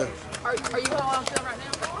where I go. Are you hobbling off the field right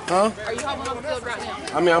now? Huh? Are you hobbling off the field right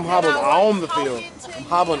now? I mean, I'm hobbling on the field. I'm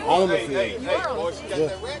hobbling on the field. You are on the field.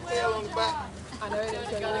 That red tail on the back. I know it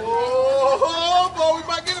is. Oh, boy, we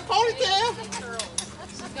might get a ponytail.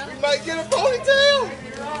 We might get a ponytail.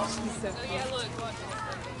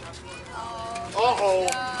 Uh-oh.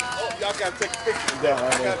 Oh, y'all gotta take a picture of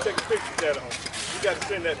that. You gotta take a picture of that on. You gotta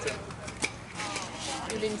send that to me.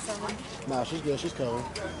 You're being summoned. Nah, she's good. She's cool.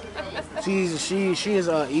 She is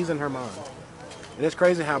easing her mind. And it's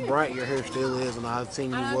crazy how bright your hair still is. And I've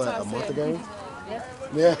seen you a month ago.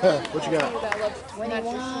 Yeah. What you got?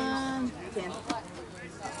 21, 10.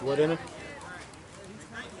 What in it?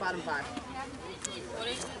 Bottom 5.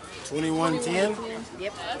 21-10.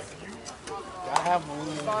 Yep. I have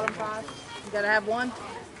one. Bottom 5. You gotta have one.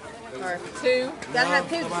 Or 2. gotta have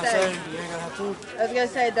 2 to What I stay. say? You ain't gotta have 2. I was gonna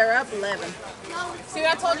say they're up 11. See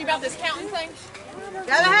what I told you about this counting thing?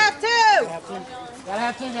 Gotta have 2. Gotta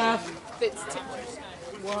have 2, guys. Fits 2.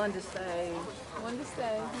 1 to stay. 1 to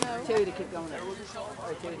stay. No. 2 to keep going up.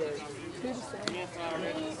 Or 2 to. 2 to stay.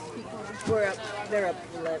 We're up. They're up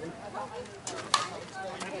 11.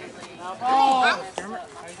 Oh! I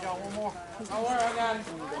got one more. Don't worry, I got it.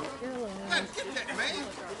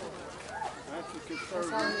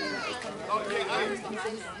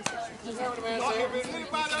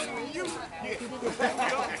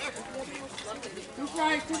 Two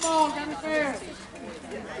strikes, 2 balls, got me fair.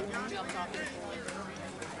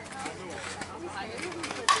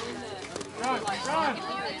 Run.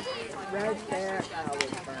 Right there.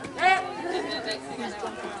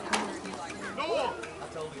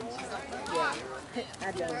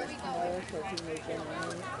 I don't know for teenager and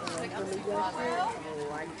really just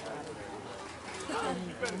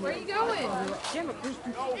Where you going? Jimmy.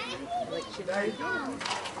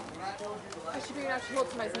 She figured out she holds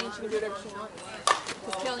somebody's hand, she can do whatever she wants.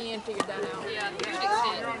 Because Kellyanne figured that out. Yeah, to an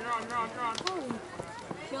extent.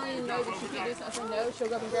 Kellyanne knows if she can't do something, no, she'll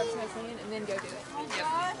go up and grab somebody's hand and then go do it. Yep.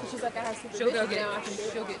 She's like, I have supervision. She'll go get now, I can do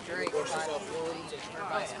it. She'll get Drake by Floyd or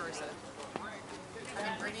vice versa. I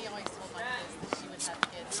mean, Brittany always told my kids that she would have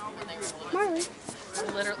kids when they were little.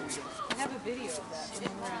 Literally. I have a video of that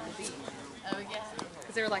when we were at the beach. Oh, yeah.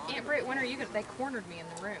 Because they were like, Aunt Britt, when are you going to... They cornered me in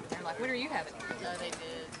the room. They're like, when are you having it? No, they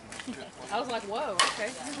did. I was like, whoa, okay.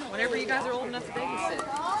 Whenever you guys are old enough to babysit.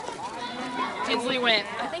 Tinsley went,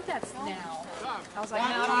 I think that's now. I was like,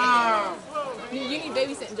 no, I don't think You need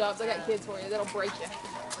babysitting jobs. I got kids for you. That'll break you.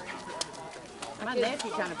 My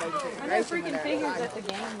nephew kind of babysits. I know freaking figures at the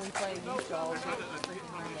game we played youth y'all.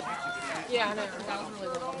 Yeah, I know. That was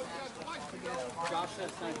really long. Josh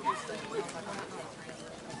says thank you.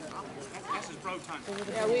 This is bro time.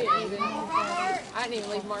 Yeah, we didn't even. I didn't even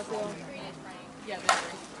leave Marcel. Yeah, that's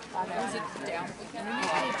was it down weekend?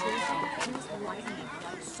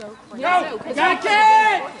 So crazy. Go! Got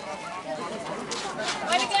it!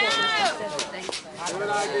 Way to go! Good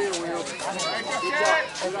idea, Will.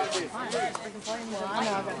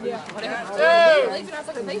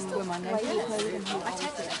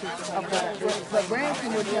 But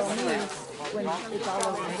Branson would tell me when it's all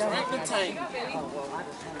over and done.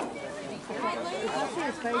 If I see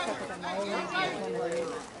his face, I think I know when it is.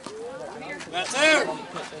 That's it.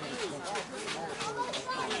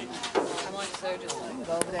 I'm like so just like.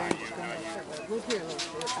 Go over there and just go look here a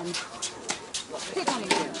little bit. Pick on him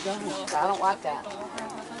here. Go ahead. I don't like that.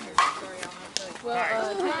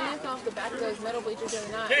 Well, taking off the back of those metal bleachers the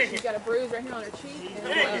other night, she's got a bruise right here on her cheek.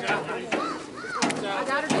 And, I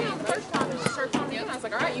got her down the first time and she started talking again. I was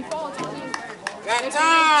like, all right, you fall, it's on you. Got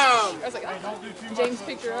time. I was like, James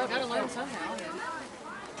picked her up. Gotta learn somehow.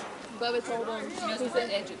 Bubba told him, She knows the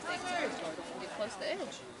edge of things. Get close to the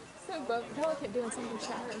edge. So Bella kept doing something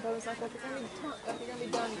shattered, and Bubba's like, well, if you're going to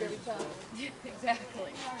be done, you're going to be tough.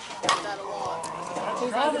 Exactly. That a lot.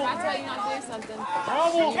 He's like, if I tell you not to do something, you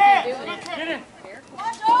keep doing it. Get in.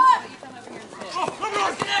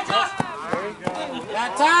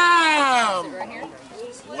 Got time. Right here.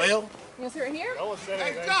 Well. You want to sit right here?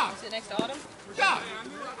 Hey, Josh. Sit next to Autumn. Josh.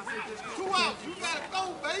 2 outs. You gotta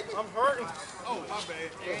go, baby. I'm hurting. Oh, my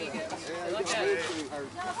bad. There you go. Look at it.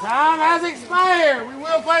 Time has expired. We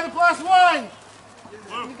will play the +1.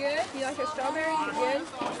 You good? You like your strawberries? You good?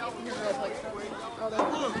 Oh,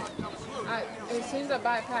 as soon as I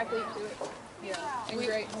buy a pack, we eat through it. Yeah. And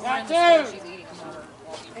great. Got two. She's eating them.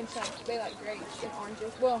 And they like grapes and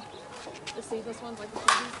oranges. Well, the seedless ones, like the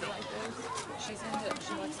kiwis, they like those. She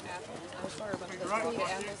likes apples. I was sorry about those. Apples or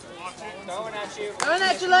Going at you. Going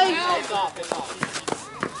at you, late. It's off. It's off.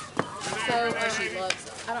 So she loves.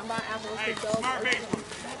 I don't buy apples because they'll.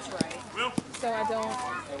 That's right. So I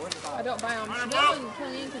don't buy them. She doesn't kill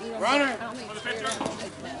me because I don't think it's fair.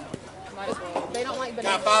 Might as well. They don't like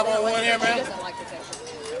bananas. Got 5 on 1 here, She man. doesn't like protection.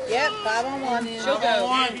 Yep, 5 on 1. She'll go.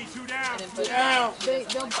 1. 2 down.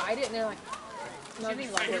 They'll bite it and they're like. No, She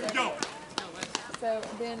didn't like it. So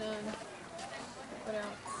then, what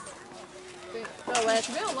else?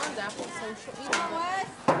 Jamel loves apples, so she'll eat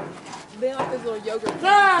them. They like those little yogurt things.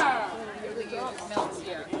 Yogurt drops. Melts,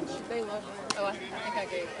 yeah. They love them. Oh, I think I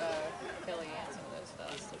gave Kelly Ann some of those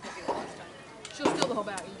stuff. So it could be the last time. She'll steal the whole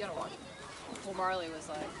bag. You gotta watch it. Well, Marley was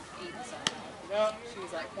like eating something. She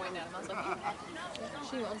was like pointing at him. I was like,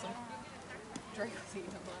 She loves them. Drake was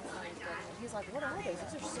eating them last night. He's like, what are those?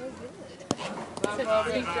 These are so good.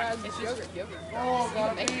 It's It's just yogurt. Oh, You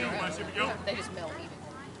can make your own. They just melt even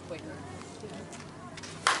quicker.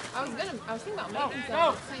 I was thinking about making some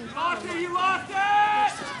at the same time. Lost it. You lost it.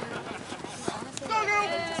 Go, girl.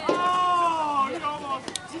 Oh, you almost.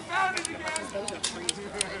 You found it again. Those are freezing.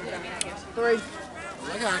 I mean, I guess. 3.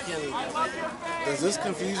 Look how I can. Does this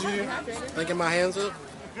confuse you? Thinking my hands up?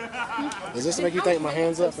 Does this make you think my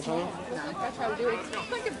hands up for time? I try to do it.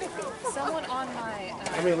 Someone on my.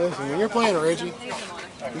 I mean, listen, when you're playing Reggie,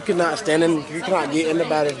 you cannot get in the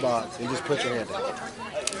batter's box and just put your hand up.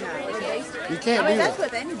 You can't do That's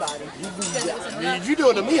that. with anybody. If you do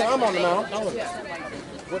it to me, I'm on the mound.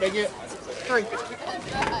 What'd they get? 3.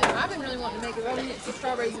 I've been really wanting to make it. I want to get some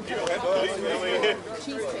strawberries and cheesecake.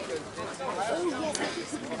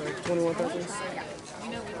 21-13.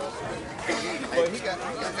 Well, he got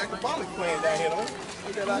alcoholic playing down here, though.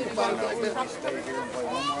 He got alcoholic like that.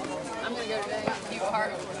 I'm gonna go today. You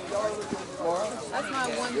heart. That's my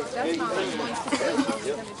one.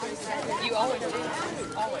 You always do.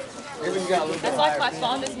 Always. Even got a little That's like my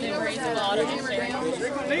fondest memories of Autumn and Sarah.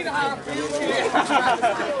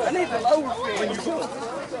 I need the lower field.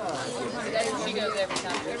 She goes every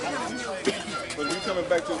time. But you coming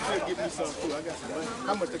back to the field, give me some too. I got some money.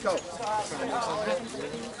 How much it cost? I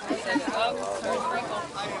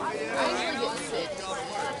usually get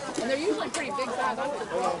 6. And they're usually pretty big size.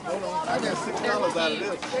 Hold on. I got $6 out of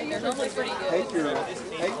this. They're normally pretty good. Thank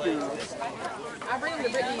you. I bring them to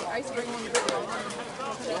Brittany. I used to bring one to Brittany all the time.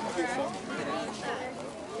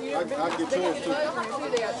 I'll get yours too.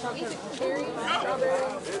 They got chocolate cherry, strawberry,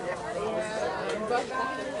 buffalo.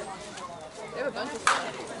 have a bunch of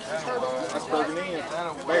stuff. That's broken in.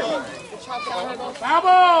 Barely. The chocolate nuggets.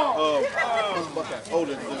 Oh,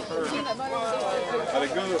 the Peanut butter. are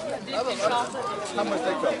they good? How much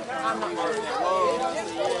they cost? I'm not sure.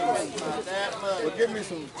 Well, give me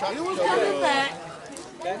some chocolate.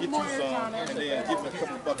 Get you some, and then give me a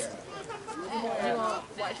couple of bucks. You want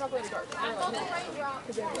white chocolate or dark chocolate?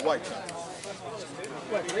 White chocolate.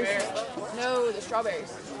 What, Reese's? No, the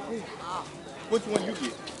strawberries. Which one you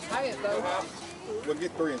get? I get both. We'll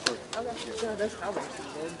get 3 and 3. Okay. Yeah, those strawberries are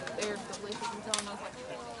good. They're delicious. I'm telling you.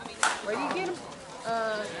 Where do you get them?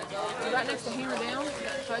 Right next to Hammer Down,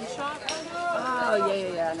 that fudge shop. Oh,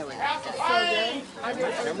 yeah, I know where that is. So good. I do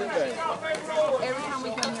it every day. Every time we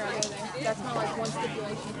come here, I go there. That's my like one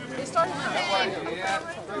stipulation. It started out that way.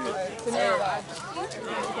 So now I just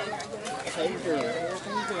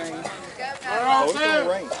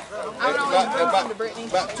rain. I would always bring some to Brittany.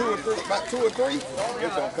 About 2 or 3,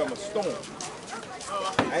 it's gonna come a storm.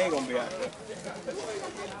 I ain't gonna be out there.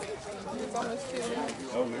 It's almost 2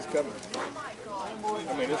 minutes. Oh, it's coming.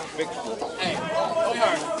 I mean, it's a big storm. Hey,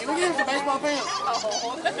 Omar, can we get him some baseball pants?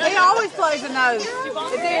 He always plays in those.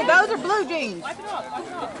 Those are blue jeans. Wipe it up.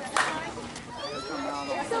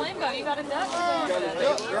 Limbo, you got a duck?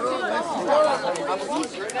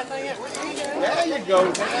 There you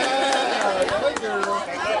go. That's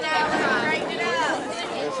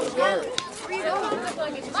a bird. I feel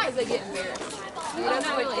like it's just because they get embarrassed. No, it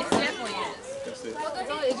definitely is. That's it.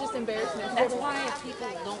 It's just embarrassment. That's why if people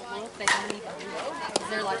don't look, they don't even look.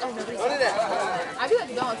 They're like, oh, nobody's looking. I do that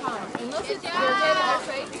to all the time. Unless it's their head in their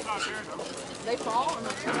face, they fall and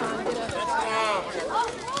they're trying to get up.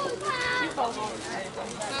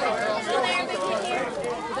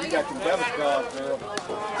 You got some better scars, girl.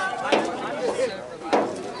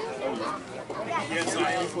 Yes, I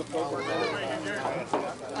am.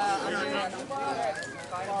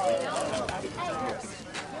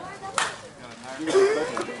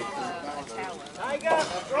 I got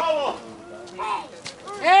trouble.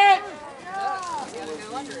 Hey!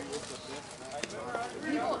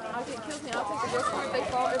 People, I think it kills me. I'll take the girls home, they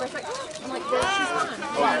fall, everybody's like, I'm like, girl, she's fine.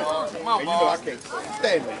 Come on, you know I can't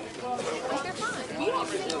stand it. Like, they're fine. If you don't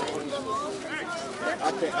see them, I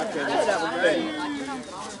can't stand it.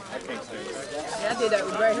 I can't stand it. Yeah, I did that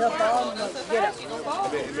with Ray Hill fall. Get up.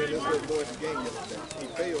 And then this little boy at the game yesterday, he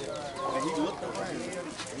failed, and he looked around, and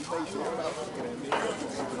he made sure about looking at me.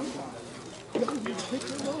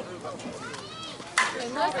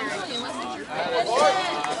 unless it's your face,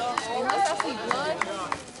 unless I see blood,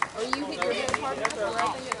 or you hit your head hard enough, or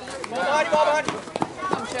I think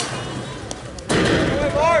I'm checking.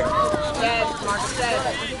 Dad, Mark,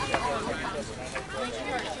 Dad.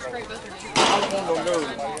 I don't want no nerves.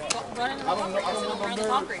 I don't want no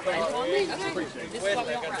nerves.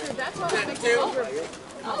 That's why we make it over.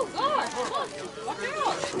 Oh, God. Watch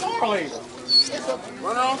out. Charlie!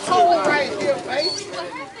 Run on. Oh, right here, face. What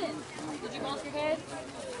happened? Did you bonk your head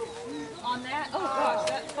on that? Oh, gosh,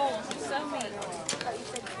 that falls is so mean.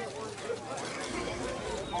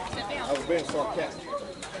 Sit down. I was being sarcastic. You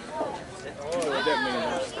know what that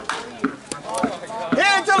means.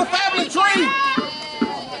 Head into the family tree!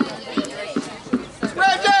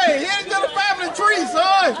 Spread J, head into the family tree,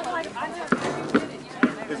 son!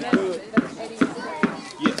 Is it good?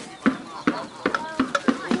 Yes.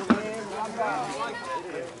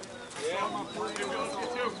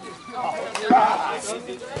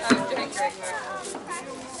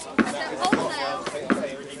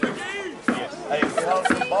 Hey, if you hold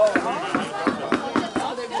some ball,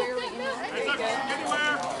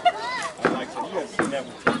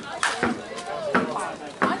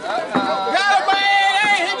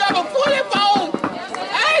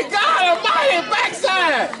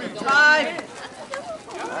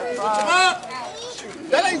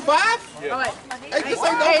 That ain't 5? Yeah. Right. Hey, this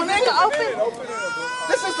ain't the open end.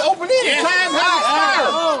 This is the open end. Yeah. Time has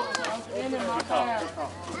expired.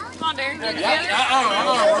 Come on, Darren.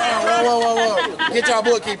 Whoa. Get y'all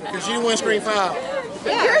bookkeeper, because you win screen 5.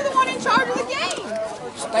 Yeah. You're the one in charge of the game.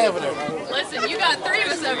 Stay over there. Listen, you got 3 of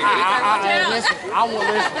us over here. Listen, I will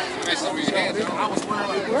listen. I was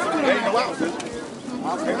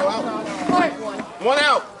One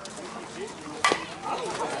out.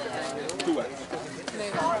 2 outs.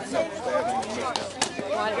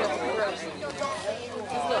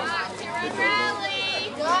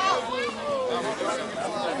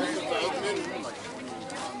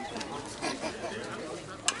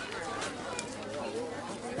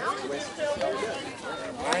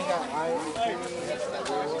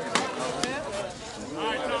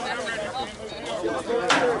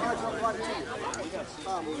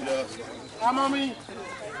 Come on me.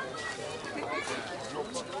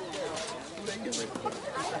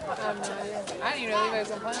 have no idea. I didn't even know anybody was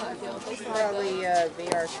gonna play on that field. They still had Probably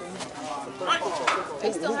VRC.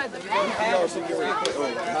 They still had the You know, so get ready to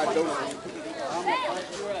play. Oh, hot dose.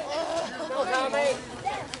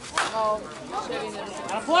 oh, Chevy knows.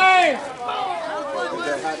 Gotta play! Is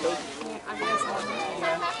that hot dose? I guess not.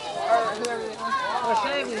 Or whoever they are. Well,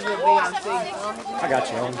 Chevy's with VRC. I got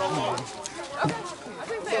you on.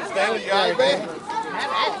 Stanley, you all right, baby?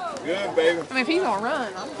 Good, baby. I mean, if he's gonna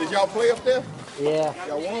run, Did y'all play up there? Yeah.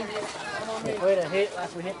 Y'all won? If we'd have hit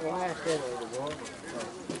like we hit the last day, we'd have won.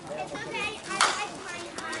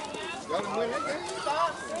 Y'all done win that game?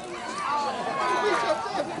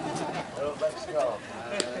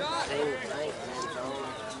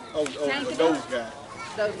 Oh, those guys.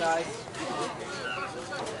 Those guys.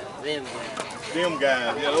 Them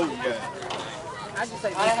guys, yeah, those guys. I just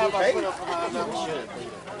say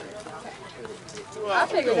I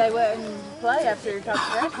figured they wouldn't play after Talk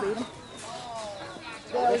Trash beat them.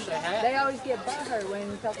 They always get butthurt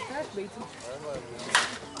when Talk Trash beats them.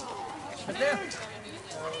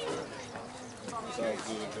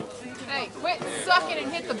 hey, quit sucking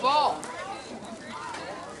and hit the ball.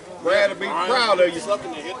 Brad will be proud of you.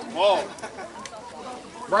 Sucking to hit the ball.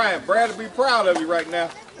 Brian, Brad will be proud of you right now.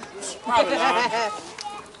 Probably not.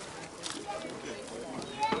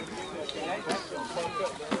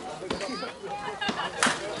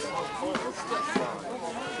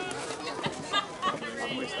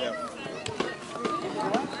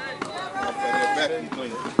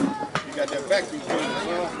 You got that vacuum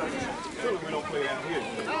cleaner. We don't play out here.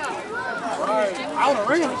 Out of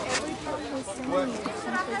ring.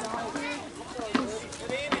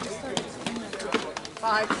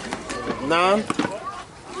 Five. 9.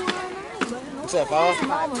 What's that,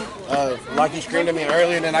 5? Like you screamed at me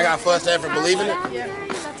earlier, and then I got fussed at for believing it. You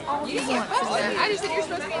didn't get fussed at. I just said you're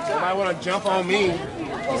supposed to be in You might want to jump on me.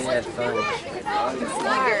 Inspired. I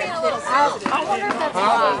wonder if that's why. I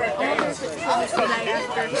wonder if it's today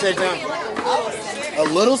after. You said that. A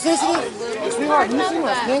little sensitive? Sweetheart, you see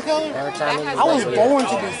my skin color? I was born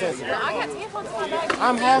to be sensitive.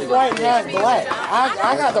 I'm half white and half black.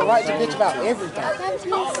 I got the right to bitch about everything.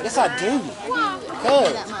 Yes, I do.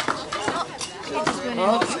 Cuz.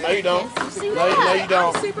 Huh? No, you don't. No, you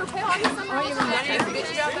don't. Super pale. I didn't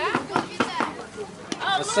bitch about that.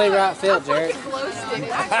 Let's see right field, Jared.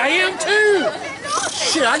 I am too.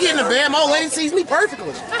 Shit, I get in the bed, my old lady sees me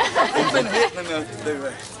perfectly. Who's been hitting enough to do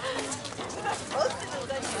that?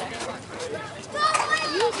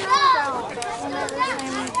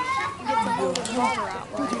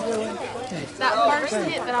 That first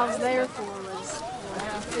hit that I was there for was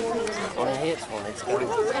When it hits one, it's good.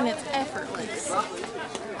 and it's effortless.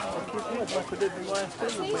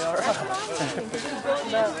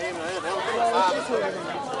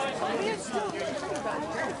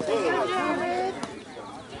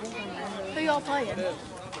 Who y'all playing?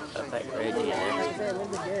 I think Reggie.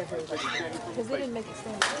 Because they didn't make it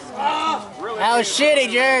stand. That was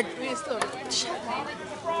shitty, Jared. I mean, it's still.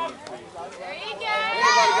 There you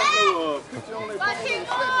go.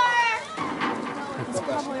 It's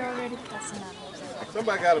probably already passing out.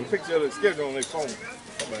 Somebody got a picture of the schedule on their phone.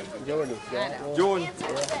 Jordan. Jordan?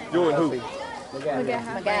 Jordan who?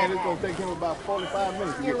 Man, it's going to take him about 45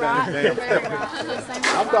 minutes to You're get down right. this damn step.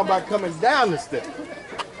 I'm talking about coming down the step.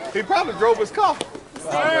 He probably drove his car.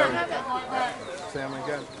 Sam ain't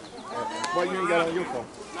got it. Why you ain't got it on your phone?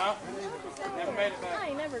 No, never made it back. I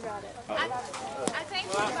ain't never got it.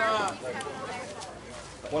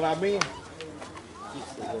 What I mean?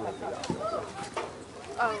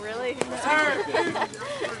 Oh, really?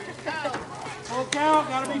 Full count,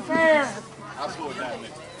 gotta be fair. I'll slow it down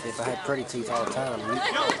next. If I had pretty teeth all the time,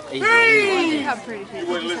 You have pretty You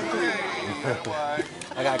wouldn't listen to me.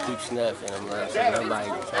 I gotta keep snuff in them, so nobody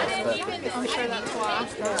can try to fuck with me. I'm sure that's why.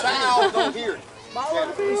 Foul, don't hear it.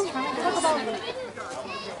 He's trying to talk about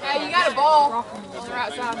Hey, you got a ball on the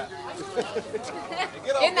right side.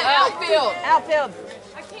 In the outfield. Outfield.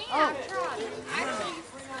 I can't. I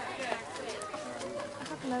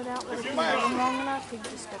have no doubt that if you made him long enough, he'd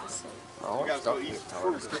just go to sleep. Oh, I'm starting to get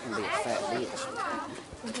tired. It's getting to be a fat bitch.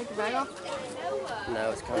 Can you take the bag off?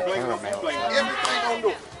 No, it's kind of Everything on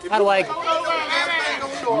door. By the way,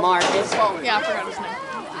 Marcus. Yeah, I forgot his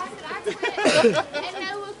name.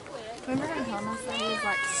 Remember when Thomas said he was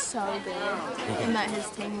like so good and that his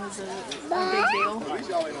team was a big deal? At least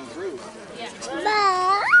y'all ain't on drill.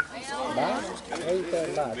 Bye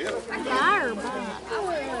or bye?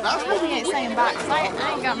 I really ain't saying bye because I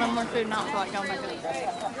ain't got no more food and I don't feel like going back up.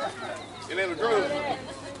 It ain't a drill.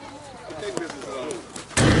 Take this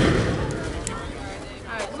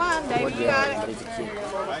Alright, come on, David, you got it. I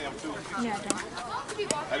am too. Yeah, I don't.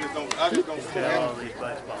 I just don't Tell all these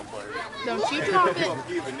baseball players. Don't you drop it. I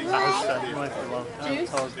was studying for a long time.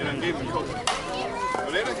 Juice? They don't give me coach.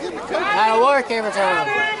 Well, they don't give me coach. That'll work every time.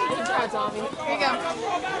 Here you go.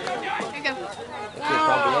 Here you go. Could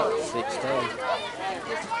probably up 16.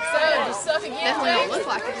 So, just suck again. Definitely don't look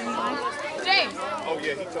like it anyway. James. Oh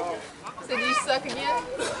yeah, he told me. So, do you suck again?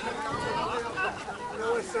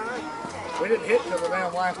 We didn't hit till the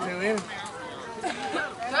damn last 2 innings.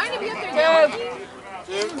 Trying to be up there now.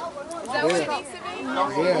 Is that what it needs to be?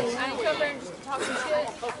 Yes. I need to come there and just talk some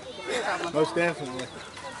shit. Most definitely.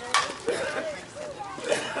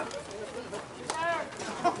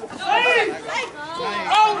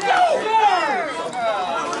 Oh no!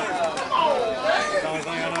 The only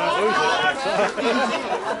thing I know how to lose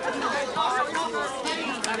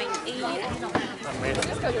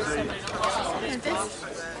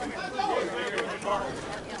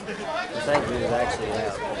I think he was actually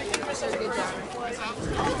out.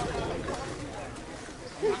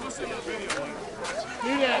 Do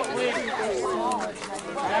that, please.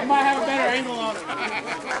 I might have a better angle on it.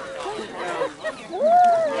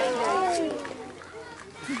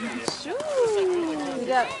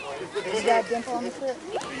 You got a dimple on the foot?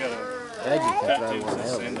 Reggie can throw one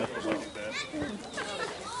hell of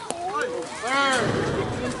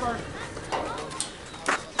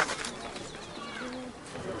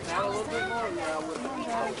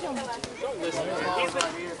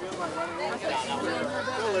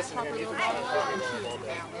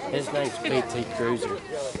His name's PT Cruiser.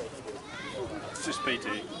 It's just PT.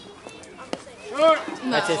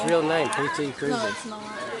 That's his real name, PT Cruiser. No, it's not.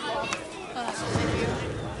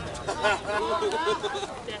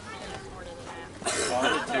 Well, I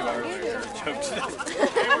did 2 earlier. Joke today.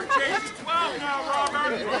 Hey, we're chasing 12 now,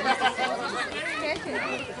 Robert.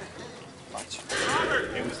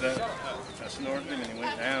 It was that I snorted him and he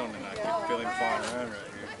went down and I could feel him flying around right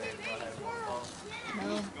here.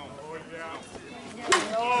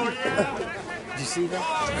 Did you see that?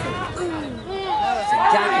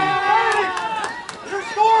 You're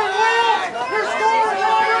scoring, Will! You're scoring,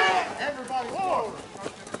 Robert! Everybody, whoa!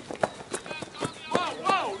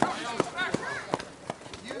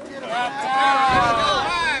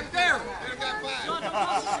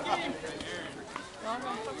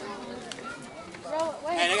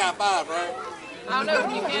 Hey, they got 5, right? I don't know.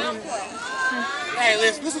 Can you count? Hey,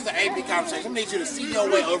 listen, this is an AP conversation. I need you to see your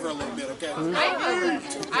way over a little bit, okay? I ain't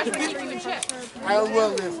over. I can keep you in check. I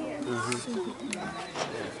will listen.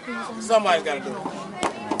 Somebody's got to do it.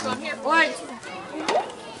 So I'm here. Wait!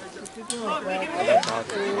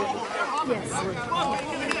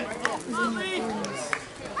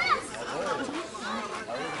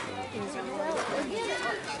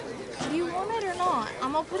 Do you want it or not?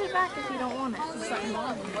 I'm gonna put it back if you don't want it. It's like,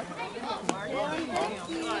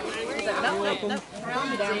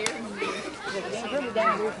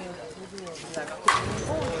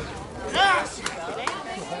 Yes!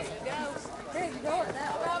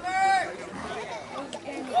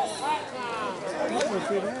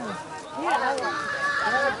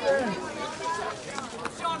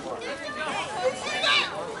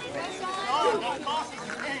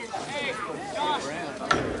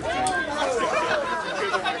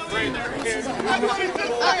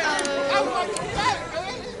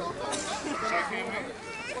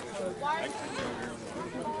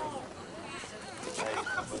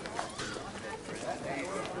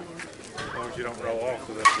 As long as you don't roll off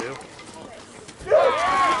with that deal.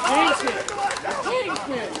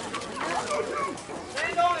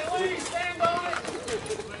 Stand on it, Lee! Stand on it!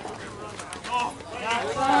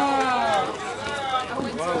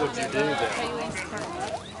 Why would you do that?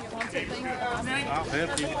 I'll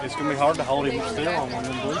help you. It's going to be hard to hold him still on one of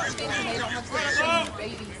them bleachers. They don't have to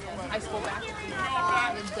babies in high school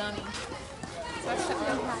basketball. It's dummy. So I stepped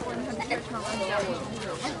down my one hundred years from my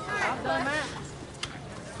I've done that.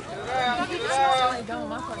 I don't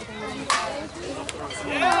my fucking thing.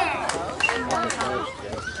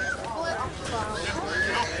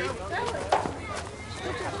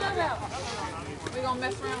 We gonna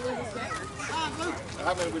mess around and lose this game?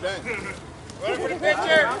 How many we done? Ready for the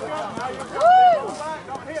picture?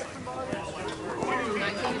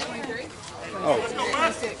 19 to 23. Oh,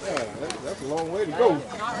 that's a long way to go.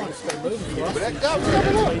 But that job's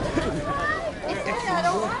coming up.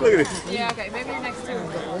 Look at this. Yeah, okay, maybe your next two.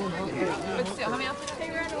 But still, how many outfits did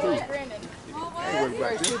you run? Brandon.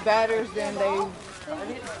 There's 2 batters, then they...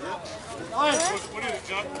 What is it,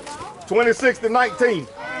 Chuck? 26 to 19.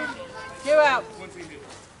 2 out.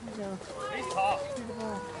 He's tough.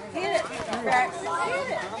 Hit it. Rex.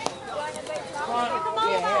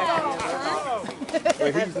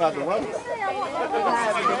 Wait, he's not the runner.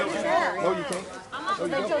 No, you can't. They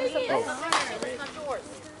told us something.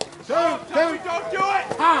 Don't do it!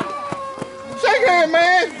 Shake hand,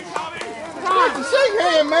 man! Tom, shake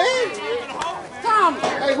hand, man! Tom!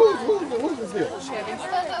 Hey, who's this here?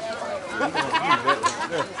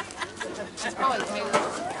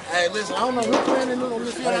 Hey, listen, I don't know who's playing in on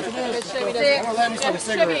this field after this. I'm gonna let me smoke a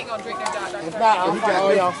cigarette. If not, I'll fight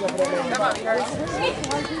all y'all stuff for that man.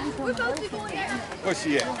 Where's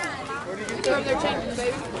she at? They're over there changing the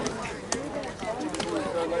baby.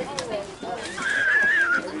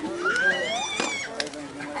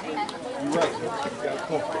 You're right. You got a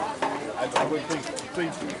point. I wouldn't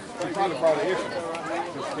think she probably brought an issue.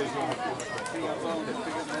 Just in case you don't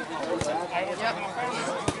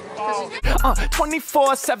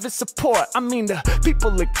 24/7 support. I mean the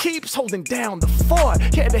people that keeps holding down the fort.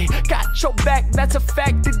 Yeah, they got your back. That's a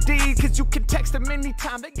fact indeed. Cause you can text them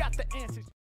anytime. They got the answers.